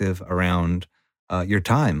proactive around your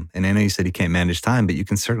time. And I know you said you can't manage time, but you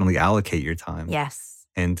can certainly allocate your time. Yes.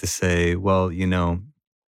 And to say, well,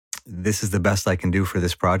 this is the best I can do for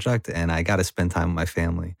this project, and I got to spend time with my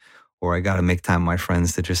family, or I got to make time with my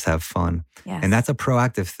friends to just have fun. Yes. And that's a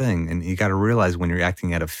proactive thing. And you got to realize when you're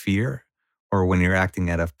acting out of fear or when you're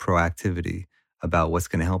acting out of proactivity about what's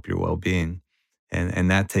going to help your well-being. And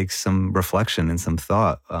that takes some reflection and some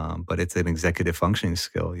thought, but it's an executive functioning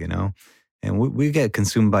skill, And we get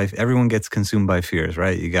consumed by, everyone gets consumed by fears,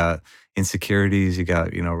 right? You got insecurities, you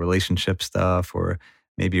got, relationship stuff, or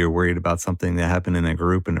maybe you're worried about something that happened in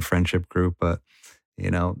a friendship group. But,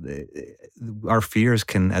 our fears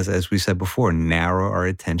can, as we said before, narrow our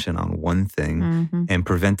attention on one thing and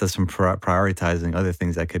prevent us from prioritizing other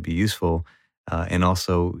things that could be useful. And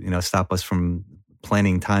also, stop us from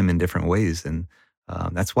planning time in different ways. And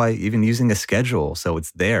that's why even using a schedule, so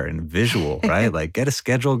it's there and visual, right? Like get a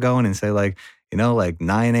schedule going and say like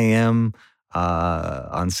 9 a.m.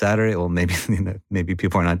 On Saturday. Well, maybe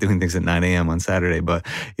people are not doing things at 9 a.m. on Saturday, but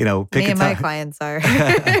pick a time. Me and my clients are.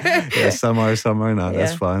 Yeah, some are not.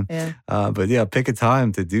 That's fine. Yeah. But pick a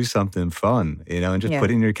time to do something fun, and just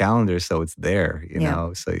put it in your calendar so it's there,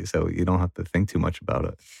 so you don't have to think too much about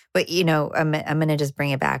it. But I'm going to just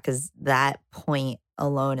bring it back, because that point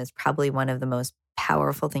alone is probably one of the most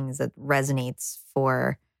powerful things that resonates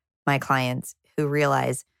for my clients who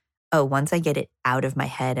realize, oh, once I get it out of my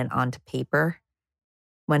head and onto paper,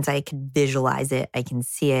 once I can visualize it, I can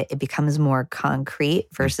see it, it becomes more concrete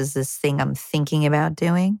versus this thing I'm thinking about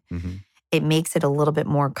doing. Mm-hmm. It makes it a little bit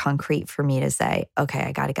more concrete for me to say, okay,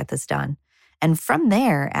 I got to get this done. And from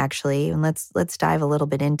there, actually, and let's dive a little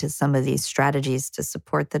bit into some of these strategies to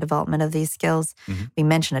support the development of these skills. Mm-hmm. We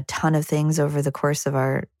mentioned a ton of things over the course of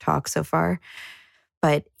our talk so far.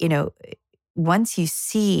 But, once you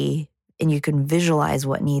see and you can visualize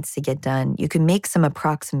what needs to get done, you can make some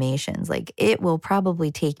approximations. Like it will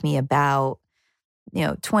probably take me about,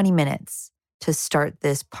 20 minutes to start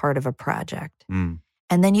this part of a project. Mm.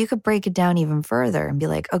 And then you could break it down even further and be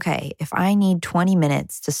like, okay, if I need 20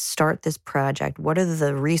 minutes to start this project, what are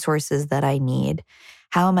the resources that I need?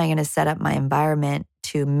 How am I going to set up my environment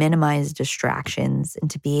to minimize distractions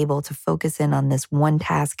and to be able to focus in on this one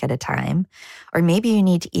task at a time? Or maybe you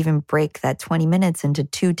need to even break that 20 minutes into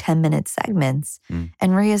 2 10-minute segments and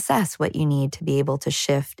reassess what you need to be able to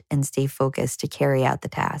shift and stay focused to carry out the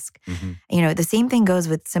task. Mm-hmm. The same thing goes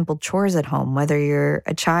with simple chores at home, whether you're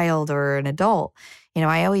a child or an adult.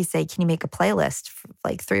 I always say, can you make a playlist for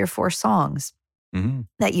like 3 or 4 songs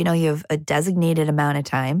that, you have a designated amount of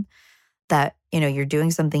time that, you're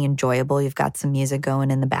doing something enjoyable. You've got some music going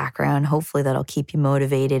in the background. Hopefully that'll keep you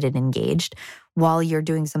motivated and engaged while you're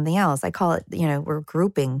doing something else. I call it, we're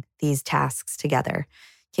grouping these tasks together.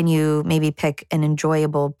 Can you maybe pick an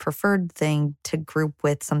enjoyable preferred thing to group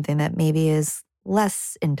with something that maybe is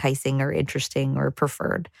less enticing or interesting or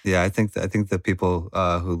preferred? Yeah, I think the people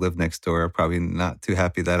who live next door are probably not too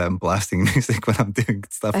happy that I'm blasting music when I'm doing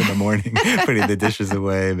stuff in the morning, putting the dishes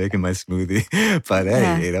away, making my smoothie. But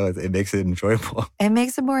hey, it makes it enjoyable. It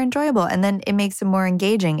makes it more enjoyable, and then it makes it more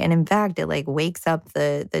engaging. And in fact, it like wakes up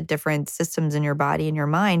the different systems in your body and your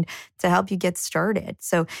mind to help you get started.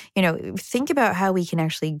 So, think about how we can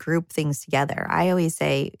actually group things together. I always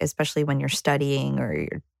say, especially when you're studying or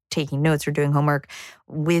you're taking notes or doing homework,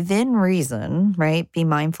 within reason, right? Be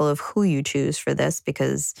mindful of who you choose for this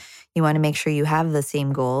because you want to make sure you have the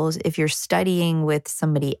same goals. If you're studying with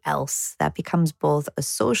somebody else, that becomes both a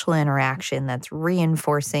social interaction that's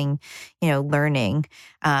reinforcing, learning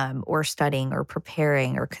or studying or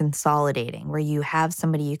preparing or consolidating, where you have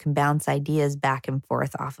somebody you can bounce ideas back and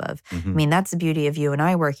forth off of. I mean, that's the beauty of you and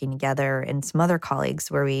I working together and some other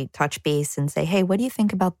colleagues where we touch base and say, hey, what do you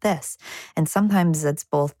think about this? And sometimes that's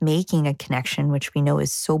both making a connection, which we know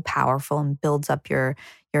is so powerful and builds up your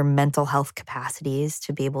mental health capacities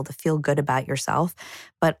to be able to feel good about yourself,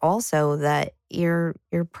 but also that you're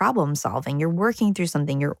problem solving, you're working through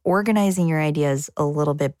something, you're organizing your ideas a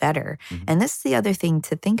little bit better. And this is the other thing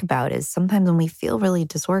to think about is sometimes when we feel really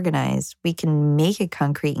disorganized, we can make it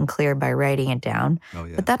concrete and clear by writing it down,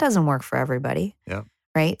 but that doesn't work for everybody. Yeah.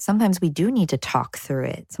 Right? Sometimes we do need to talk through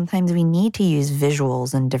it. Sometimes we need to use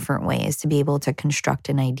visuals in different ways to be able to construct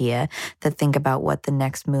an idea, to think about what the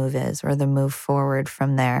next move is or the move forward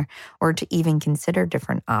from there, or to even consider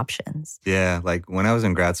different options. Yeah, like when I was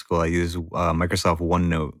in grad school, I used Microsoft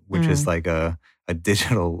OneNote, which is like a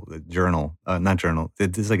digital journal, not journal.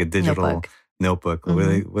 It's like a digital notebook. What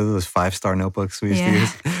are those 5-star notebooks we used to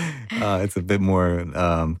use? It's a bit more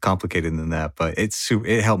complicated than that, but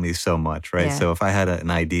it helped me so much, right? Yeah. So if I had an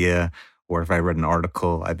idea or if I read an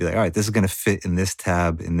article, I'd be like, all right, this is going to fit in this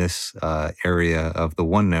tab in this area of the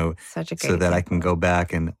OneNote, so that I can go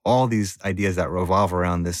back and all these ideas that revolve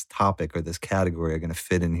around this topic or this category are going to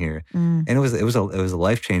fit in here. And it was a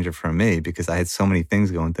life changer for me because I had so many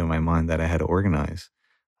things going through my mind that I had to organize.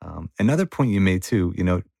 Another point you made too,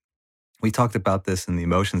 we talked about this in the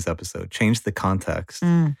emotions episode. Change the context.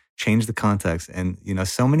 Change the context. And,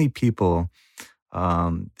 so many people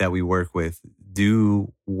that we work with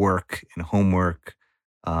do work and homework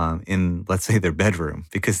in, let's say, their bedroom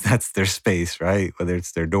because that's their space, right? Whether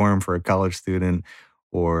it's their dorm for a college student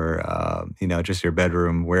or, just your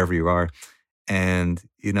bedroom, wherever you are. And,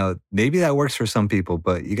 maybe that works for some people,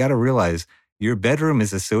 but you got to realize your bedroom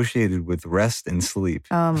is associated with rest and sleep.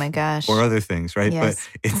 Oh my gosh. Or other things, right? Yes.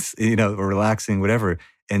 But it's, relaxing, whatever.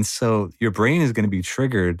 And so your brain is going to be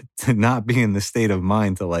triggered to not be in the state of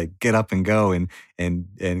mind to like get up and go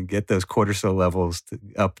and get those cortisol levels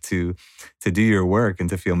up to do your work and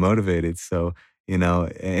to feel motivated. So,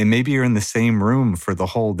 and maybe you're in the same room for the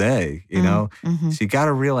whole day, So you got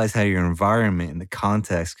to realize how your environment and the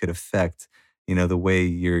context could affect the way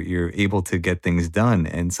you're able to get things done,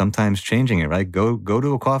 and sometimes changing it, right? Go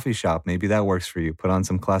to a coffee shop. Maybe that works for you. Put on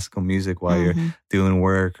some classical music while you're doing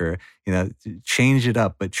work, or, change it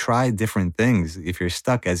up, but try different things. If you're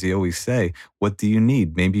stuck, as you always say, what do you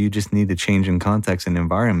need? Maybe you just need a change in context and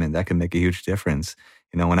environment. That can make a huge difference.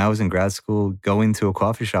 When I was in grad school, going to a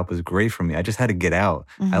coffee shop was great for me. I just had to get out.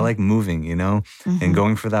 I like moving, and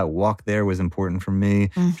going for that walk there was important for me.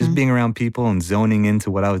 Just being around people and zoning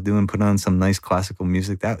into what I was doing, putting on some nice classical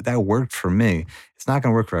music, that worked for me. It's not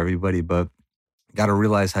going to work for everybody, but you got to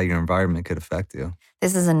realize how your environment could affect you.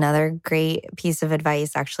 This is another great piece of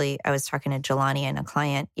advice. Actually, I was talking to Jelani and a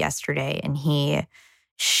client yesterday, and he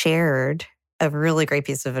shared a really great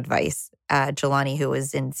piece of advice. Jelani, who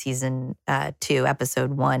was in season 2,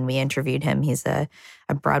 episode 1, we interviewed him. He's a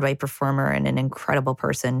Broadway performer and an incredible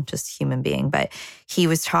person, just a human being. But he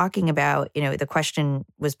was talking about, the question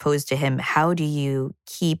was posed to him, how do you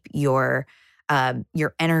keep your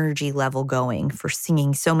energy level going for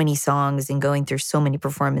singing so many songs and going through so many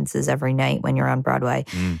performances every night when you're on Broadway?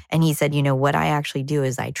 And he said, what I actually do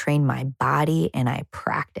is I train my body and I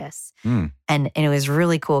practice. And it was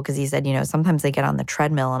really cool because he said, sometimes I get on the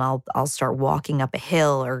treadmill and I'll start walking up a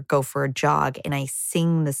hill or go for a jog and I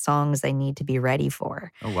sing the songs I need to be ready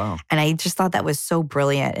for. Oh, wow. And I just thought that was so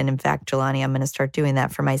brilliant. And in fact, Jelani, I'm going to start doing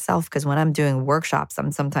that for myself because when I'm doing workshops,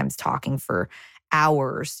 I'm sometimes talking for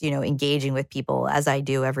hours, engaging with people as I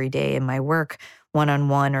do every day in my work,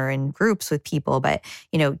 one-on-one or in groups with people. But,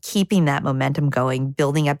 keeping that momentum going,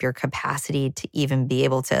 building up your capacity to even be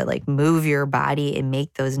able to move your body and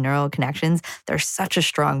make those neural connections. There's such a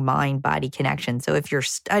strong mind-body connection. So if you're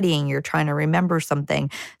studying, you're trying to remember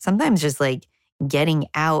something, sometimes just getting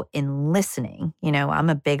out and listening. I'm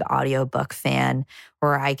a big audiobook fan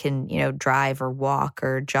where I can, drive or walk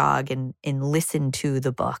or jog and listen to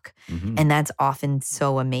the book. And that's often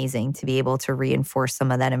so amazing to be able to reinforce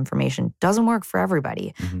some of that information. Doesn't work for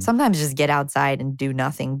everybody. Sometimes just get outside and do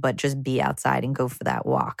nothing, but just be outside and go for that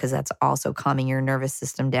walk because that's also calming your nervous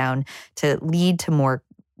system down to lead to more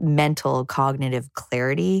mental cognitive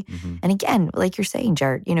clarity. And again, like you're saying,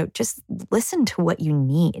 Jared, just listen to what you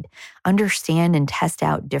need, understand and test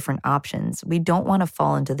out different options. We don't want to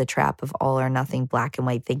fall into the trap of all or nothing black and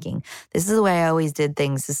white thinking. This is the way I always did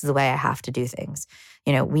things. This is the way I have to do things.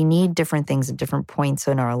 We need different things at different points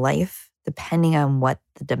in our life, depending on what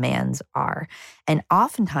the demands are. And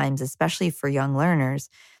oftentimes, especially for young learners,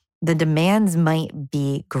 the demands might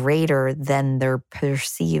be greater than their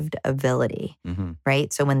perceived ability,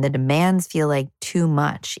 right? So when the demands feel like too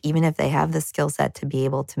much, even if they have the skill set to be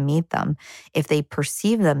able to meet them, if they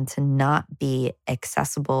perceive them to not be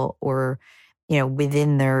accessible or,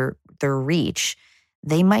 within their reach,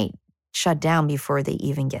 they might shut down before they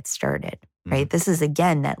even get started. Right? This is,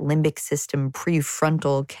 again, that limbic system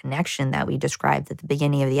prefrontal connection that we described at the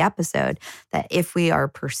beginning of the episode, that if we are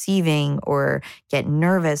perceiving or get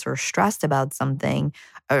nervous or stressed about something,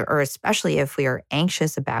 or especially if we are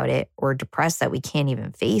anxious about it or depressed that we can't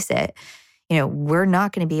even face it, we're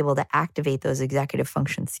not going to be able to activate those executive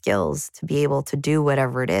function skills to be able to do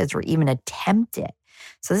whatever it is or even attempt it.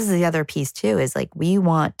 So this is the other piece too, is we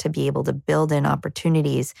want to be able to build in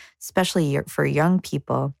opportunities, especially for young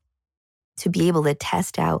people, to be able to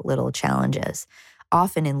test out little challenges,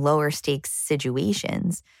 often in lower stakes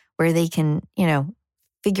situations where they can,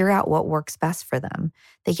 figure out what works best for them.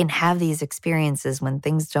 They can have these experiences when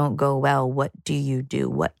things don't go well. What do you do?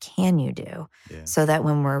 What can you do? Yeah. So that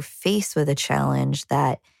when we're faced with a challenge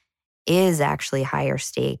that is actually higher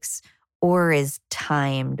stakes or is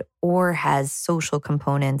timed or has social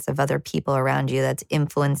components of other people around you that's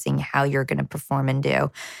influencing how you're going to perform and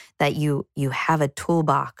do, that you have a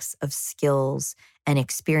toolbox of skills and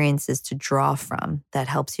experiences to draw from that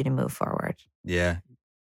helps you to move forward. Yeah.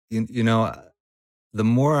 The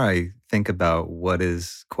more I think about what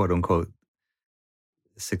is quote unquote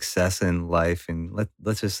success in life, and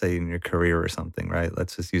let's just say in your career or something, right?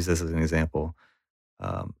 Let's just use this as an example.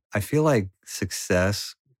 I feel like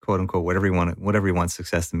success, quote unquote, whatever you want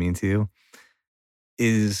success to mean to you,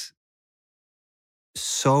 is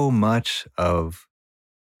so much of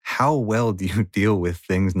how well do you deal with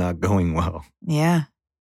things not going well? Yeah.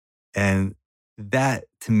 And that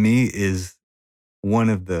to me is one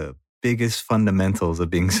of the biggest fundamentals of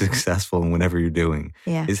being successful in whatever you're doing,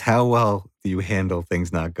 is how well do you handle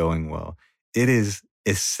things not going well. It is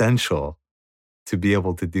essential to be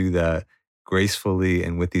able to do that gracefully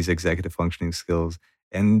and with these executive functioning skills.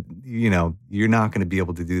 And, you're not going to be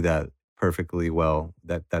able to do that perfectly well.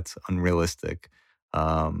 That's unrealistic.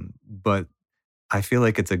 But I feel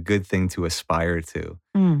like it's a good thing to aspire to,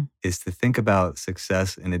 is to think about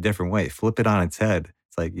success in a different way. Flip it on its head.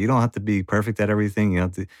 It's like, you don't have to be perfect at everything. You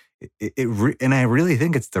have to, and I really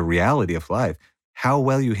think it's the reality of life. How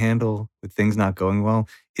well you handle with things not going well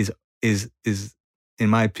is, in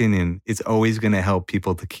my opinion, it's always going to help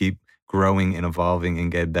people to keep growing and evolving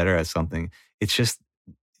and get better at something. It's just,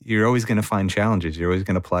 you're always going to find challenges. You're always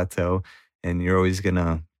going to plateau. and you're always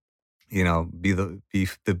gonna, be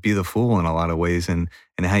the fool in a lot of ways, and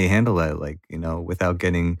how you handle that, like, without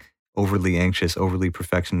getting overly anxious, overly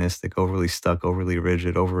perfectionistic, overly stuck, overly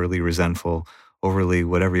rigid, overly resentful, overly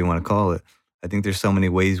whatever you want to call it. I think there's so many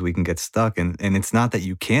ways we can get stuck, and it's not that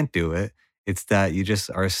you can't do it. It's that you just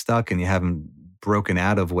are stuck and you haven't broken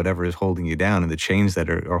out of whatever is holding you down and the chains that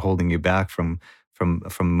are holding you back from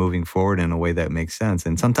moving forward in a way that makes sense.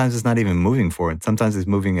 And sometimes it's not even moving forward. Sometimes it's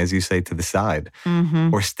moving, as you say, to the side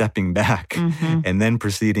Mm-hmm. or stepping back Mm-hmm. and then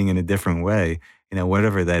proceeding in a different way,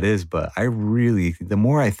 whatever that is. But the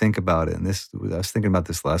more I think about it, and I was thinking about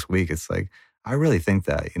this last week, it's like, I really think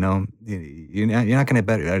that, you're not going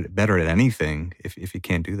to get better at anything if you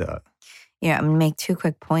can't do that. Yeah, I'm going to make two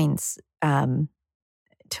quick points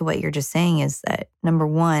to what you're just saying is that, number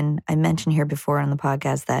one, I mentioned here before on the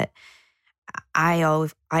podcast that I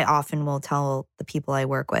often will tell the people I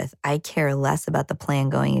work with, I care less about the plan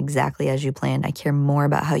going exactly as you planned. I care more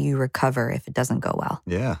about how you recover if it doesn't go well.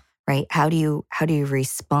 Yeah. Right? How do you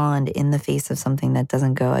respond in the face of something that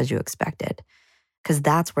doesn't go as you expected? Because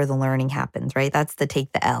that's where the learning happens, right? That's the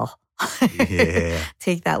take the L. Yeah.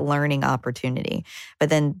 Take that learning opportunity. But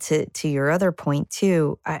then to your other point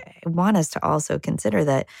too, I want us to also consider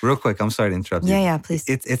that. Real quick, I'm sorry to interrupt you. Yeah, please.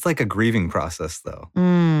 It's like a grieving process, though.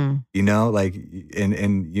 Mm. Like,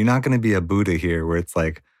 and you're not going to be a Buddha here where it's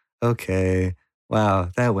like, okay, wow,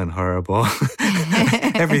 that went horrible.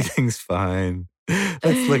 Everything's fine.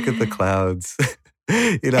 Let's look at the clouds.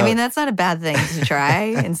 I mean, that's not a bad thing to try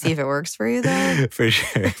and see if it works for you, though. For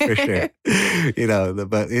sure.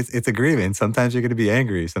 But it's a grievance. Sometimes you're going to be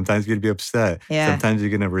angry. Sometimes you're going to be upset. Yeah. Sometimes you're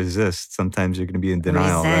going to resist. Sometimes you're going to be in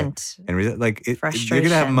denial. Resent. Right? And frustration. You're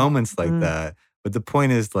going to have moments like that. But the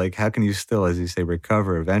point is, like, how can you still, as you say,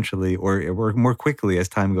 recover eventually, or more quickly as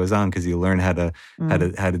time goes on, because you learn how to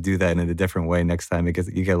do that in a different way next time. You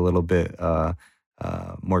get a little bit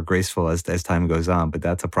more graceful as time goes on, but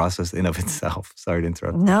that's a process in of itself. Sorry to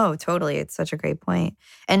interrupt. No, totally. It's such a great point.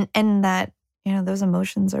 And that, those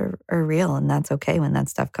emotions are real, and that's okay when that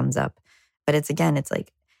stuff comes up. But it's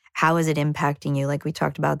like, how is it impacting you? Like we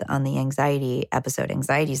talked about on the anxiety episode,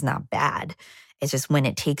 anxiety is not bad. It's just when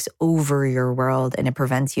it takes over your world and it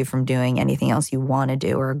prevents you from doing anything else you want to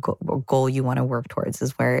do or a goal you want to work towards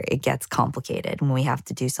is where it gets complicated, when we have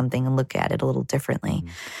to do something and look at it a little differently.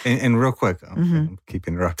 And real quick, I keep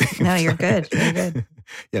interrupting. No, you're good. You're good.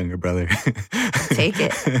 Younger brother. Take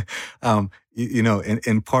it.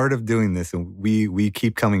 And part of doing this, and we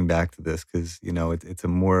keep coming back to this because, it's a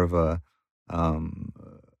more of a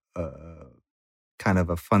kind of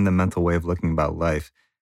a fundamental way of looking about life.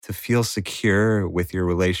 To feel secure with your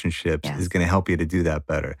relationships is going to help you to do that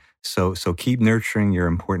better. So keep nurturing your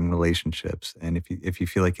important relationships. And if you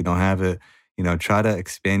feel like you don't have it, try to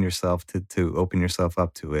expand yourself to open yourself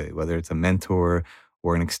up to it, whether it's a mentor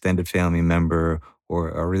or an extended family member or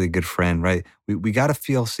a really good friend, right? We got to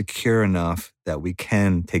feel secure enough that we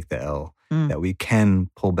can take the L, that we can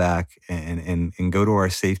pull back and go to our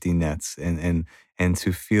safety nets and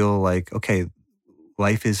to feel like, okay,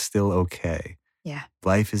 life is still okay. Yeah.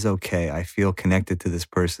 Life is okay. I feel connected to this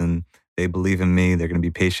person. They believe in me. They're going to be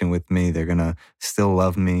patient with me. They're going to still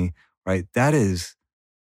love me, right? That is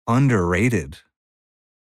underrated.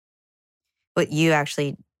 But you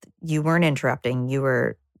weren't interrupting. You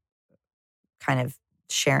were kind of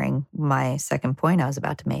sharing my second point I was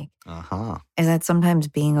about to make. Is that sometimes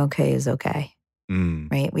being okay is okay,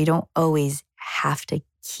 right? We don't always have to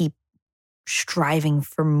keep striving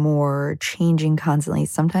for more, changing constantly.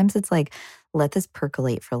 Sometimes it's like, let this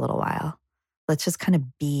percolate for a little while. Let's just kind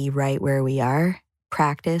of be right where we are,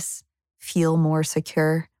 practice, feel more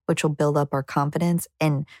secure, which will build up our confidence.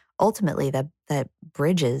 And ultimately that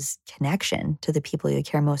bridges connection to the people you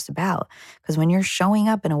care most about. Because when you're showing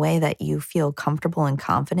up in a way that you feel comfortable and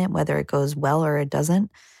confident, whether it goes well or it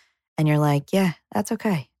doesn't, and you're like, yeah, that's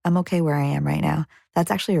okay. I'm okay where I am right now.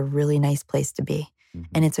 That's actually a really nice place to be.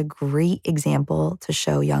 And it's a great example to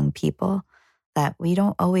show young people that we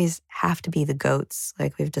don't always have to be the GOATs,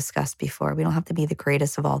 like we've discussed before. We don't have to be the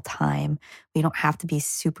greatest of all time. We don't have to be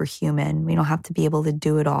superhuman. We don't have to be able to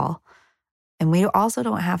do it all. And we also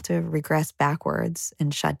don't have to regress backwards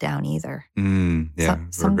and shut down either.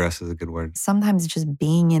 Regress is a good word. Sometimes just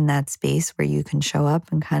being in that space where you can show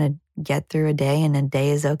up and kind of get through a day and a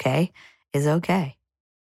day is okay.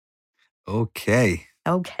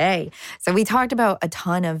 Okay. So we talked about a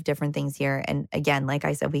ton of different things here. And again, like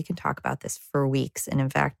I said, we can talk about this for weeks. And in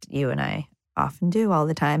fact, you and I often do all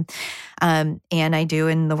the time. And I do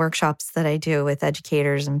in the workshops that I do with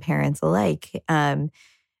educators and parents alike.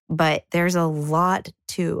 But there's a lot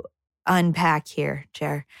to unpack here,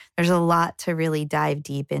 Jer. There's a lot to really dive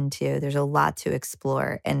deep into. There's a lot to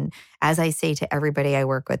explore. And as I say to everybody I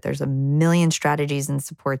work with, there's a million strategies and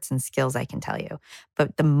supports and skills I can tell you.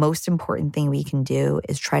 But the most important thing we can do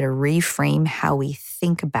is try to reframe how we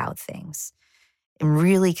think about things and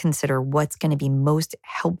really consider what's going to be most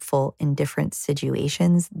helpful in different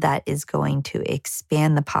situations that is going to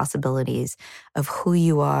expand the possibilities of who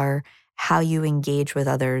you are, how you engage with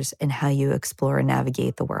others, and how you explore and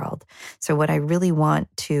navigate the world. So what I really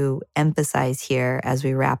want to emphasize here as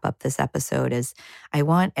we wrap up this episode is I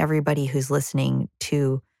want everybody who's listening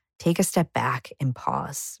to take a step back and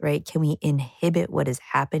pause, right? Can we inhibit what is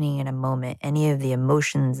happening in a moment? Any of the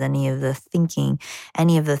emotions, any of the thinking,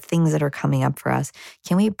 any of the things that are coming up for us?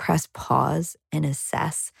 Can we press pause and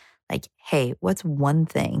assess, like, hey, what's one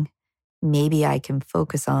thing maybe I can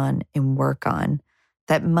focus on and work on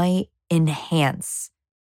that might enhance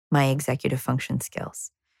my executive function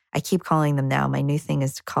skills? I keep calling them now. My new thing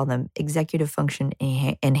is to call them executive function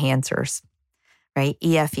enhancers, right?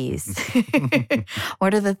 EFEs.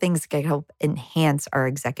 What are the things that can help enhance our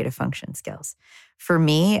executive function skills? For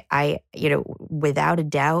me, without a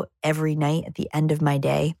doubt, every night at the end of my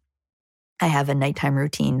day, I have a nighttime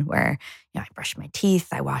routine where, I brush my teeth,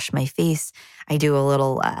 I wash my face, I do a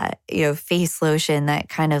little, face lotion that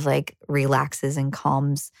kind of like relaxes and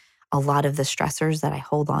calms a lot of the stressors that I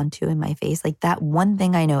hold on to in my face. Like that one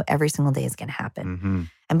thing I know every single day is going to happen. Mm-hmm.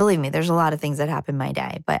 And believe me, there's a lot of things that happen in my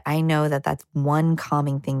day, but I know that that's one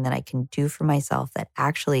calming thing that I can do for myself that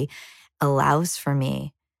actually allows for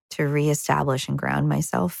me to reestablish and ground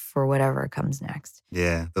myself for whatever comes next.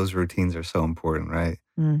 Yeah, those routines are so important, right?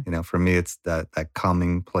 Mm. For me, it's that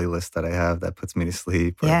calming playlist that I have that puts me to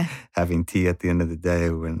sleep, or Yeah. having tea at the end of the day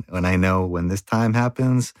when I know when this time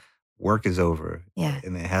happens, work is over. Yeah.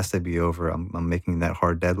 And it has to be over. I'm making that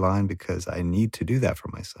hard deadline because I need to do that for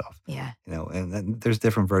myself. Yeah. And then there's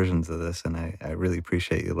different versions of this. And I really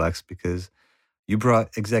appreciate you, Lex, because you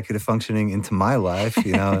brought executive functioning into my life,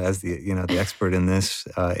 as the expert in this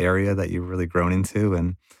area that you've really grown into.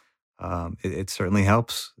 And it certainly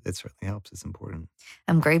helps. It certainly helps. It's important.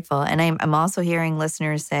 I'm grateful. And I'm also hearing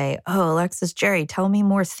listeners say, oh, Alexis, Jerry, tell me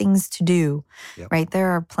more things to do, Yep. right? There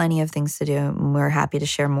are plenty of things to do. And we're happy to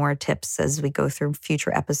share more tips as we go through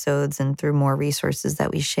future episodes and through more resources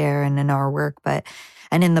that we share and in our work,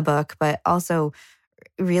 and in the book, but also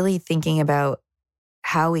really thinking about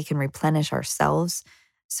how we can replenish ourselves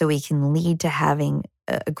so we can lead to having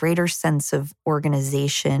a greater sense of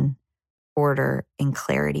organization, order, and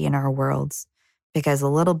clarity in our worlds. Because a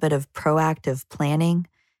little bit of proactive planning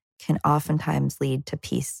can oftentimes lead to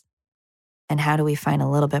peace. And how do we find a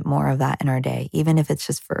little bit more of that in our day, even if it's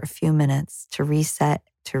just for a few minutes, to reset,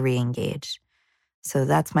 to re-engage? So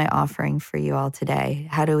that's my offering for you all today.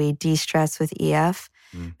 How do we de-stress with EF?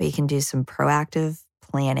 We can do some proactive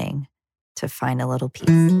planning to find a little peace.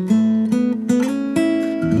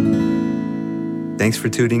 Thanks for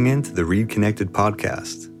tuning in to the Read Connected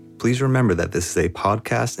podcast. Please remember that this is a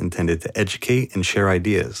podcast intended to educate and share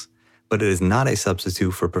ideas, but it is not a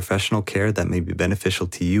substitute for professional care that may be beneficial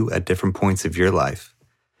to you at different points of your life.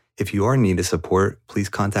 If you are in need of support, please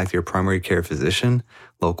contact your primary care physician,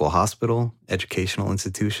 local hospital, educational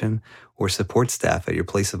institution, or support staff at your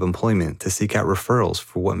place of employment to seek out referrals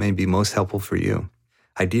for what may be most helpful for you.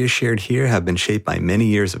 Ideas shared here have been shaped by many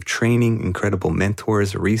years of training, incredible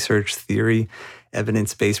mentors, research, theory,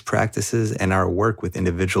 evidence-based practices, and our work with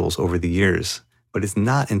individuals over the years, but it's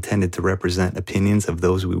not intended to represent opinions of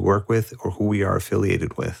those we work with or who we are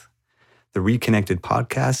affiliated with. The Read Connected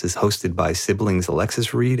podcast is hosted by siblings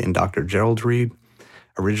Alexis Reed and Dr. Gerald Reed.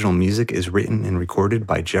 Original music is written and recorded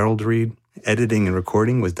by Gerald Reed. Editing and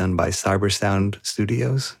recording was done by Cybersound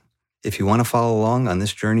Studios. If you want to follow along on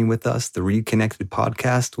this journey with us, the Read Connected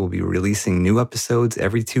podcast will be releasing new episodes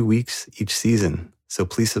every 2 weeks each season. So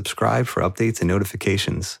please subscribe for updates and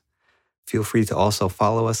notifications. Feel free to also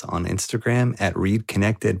follow us on Instagram at Read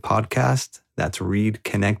Connected Podcast. That's Read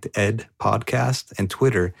Connect Ed Podcast, and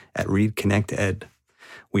Twitter at Read Connect Ed.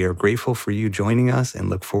 We are grateful for you joining us and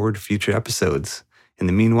look forward to future episodes. In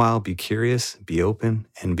the meanwhile, be curious, be open,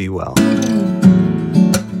 and be well.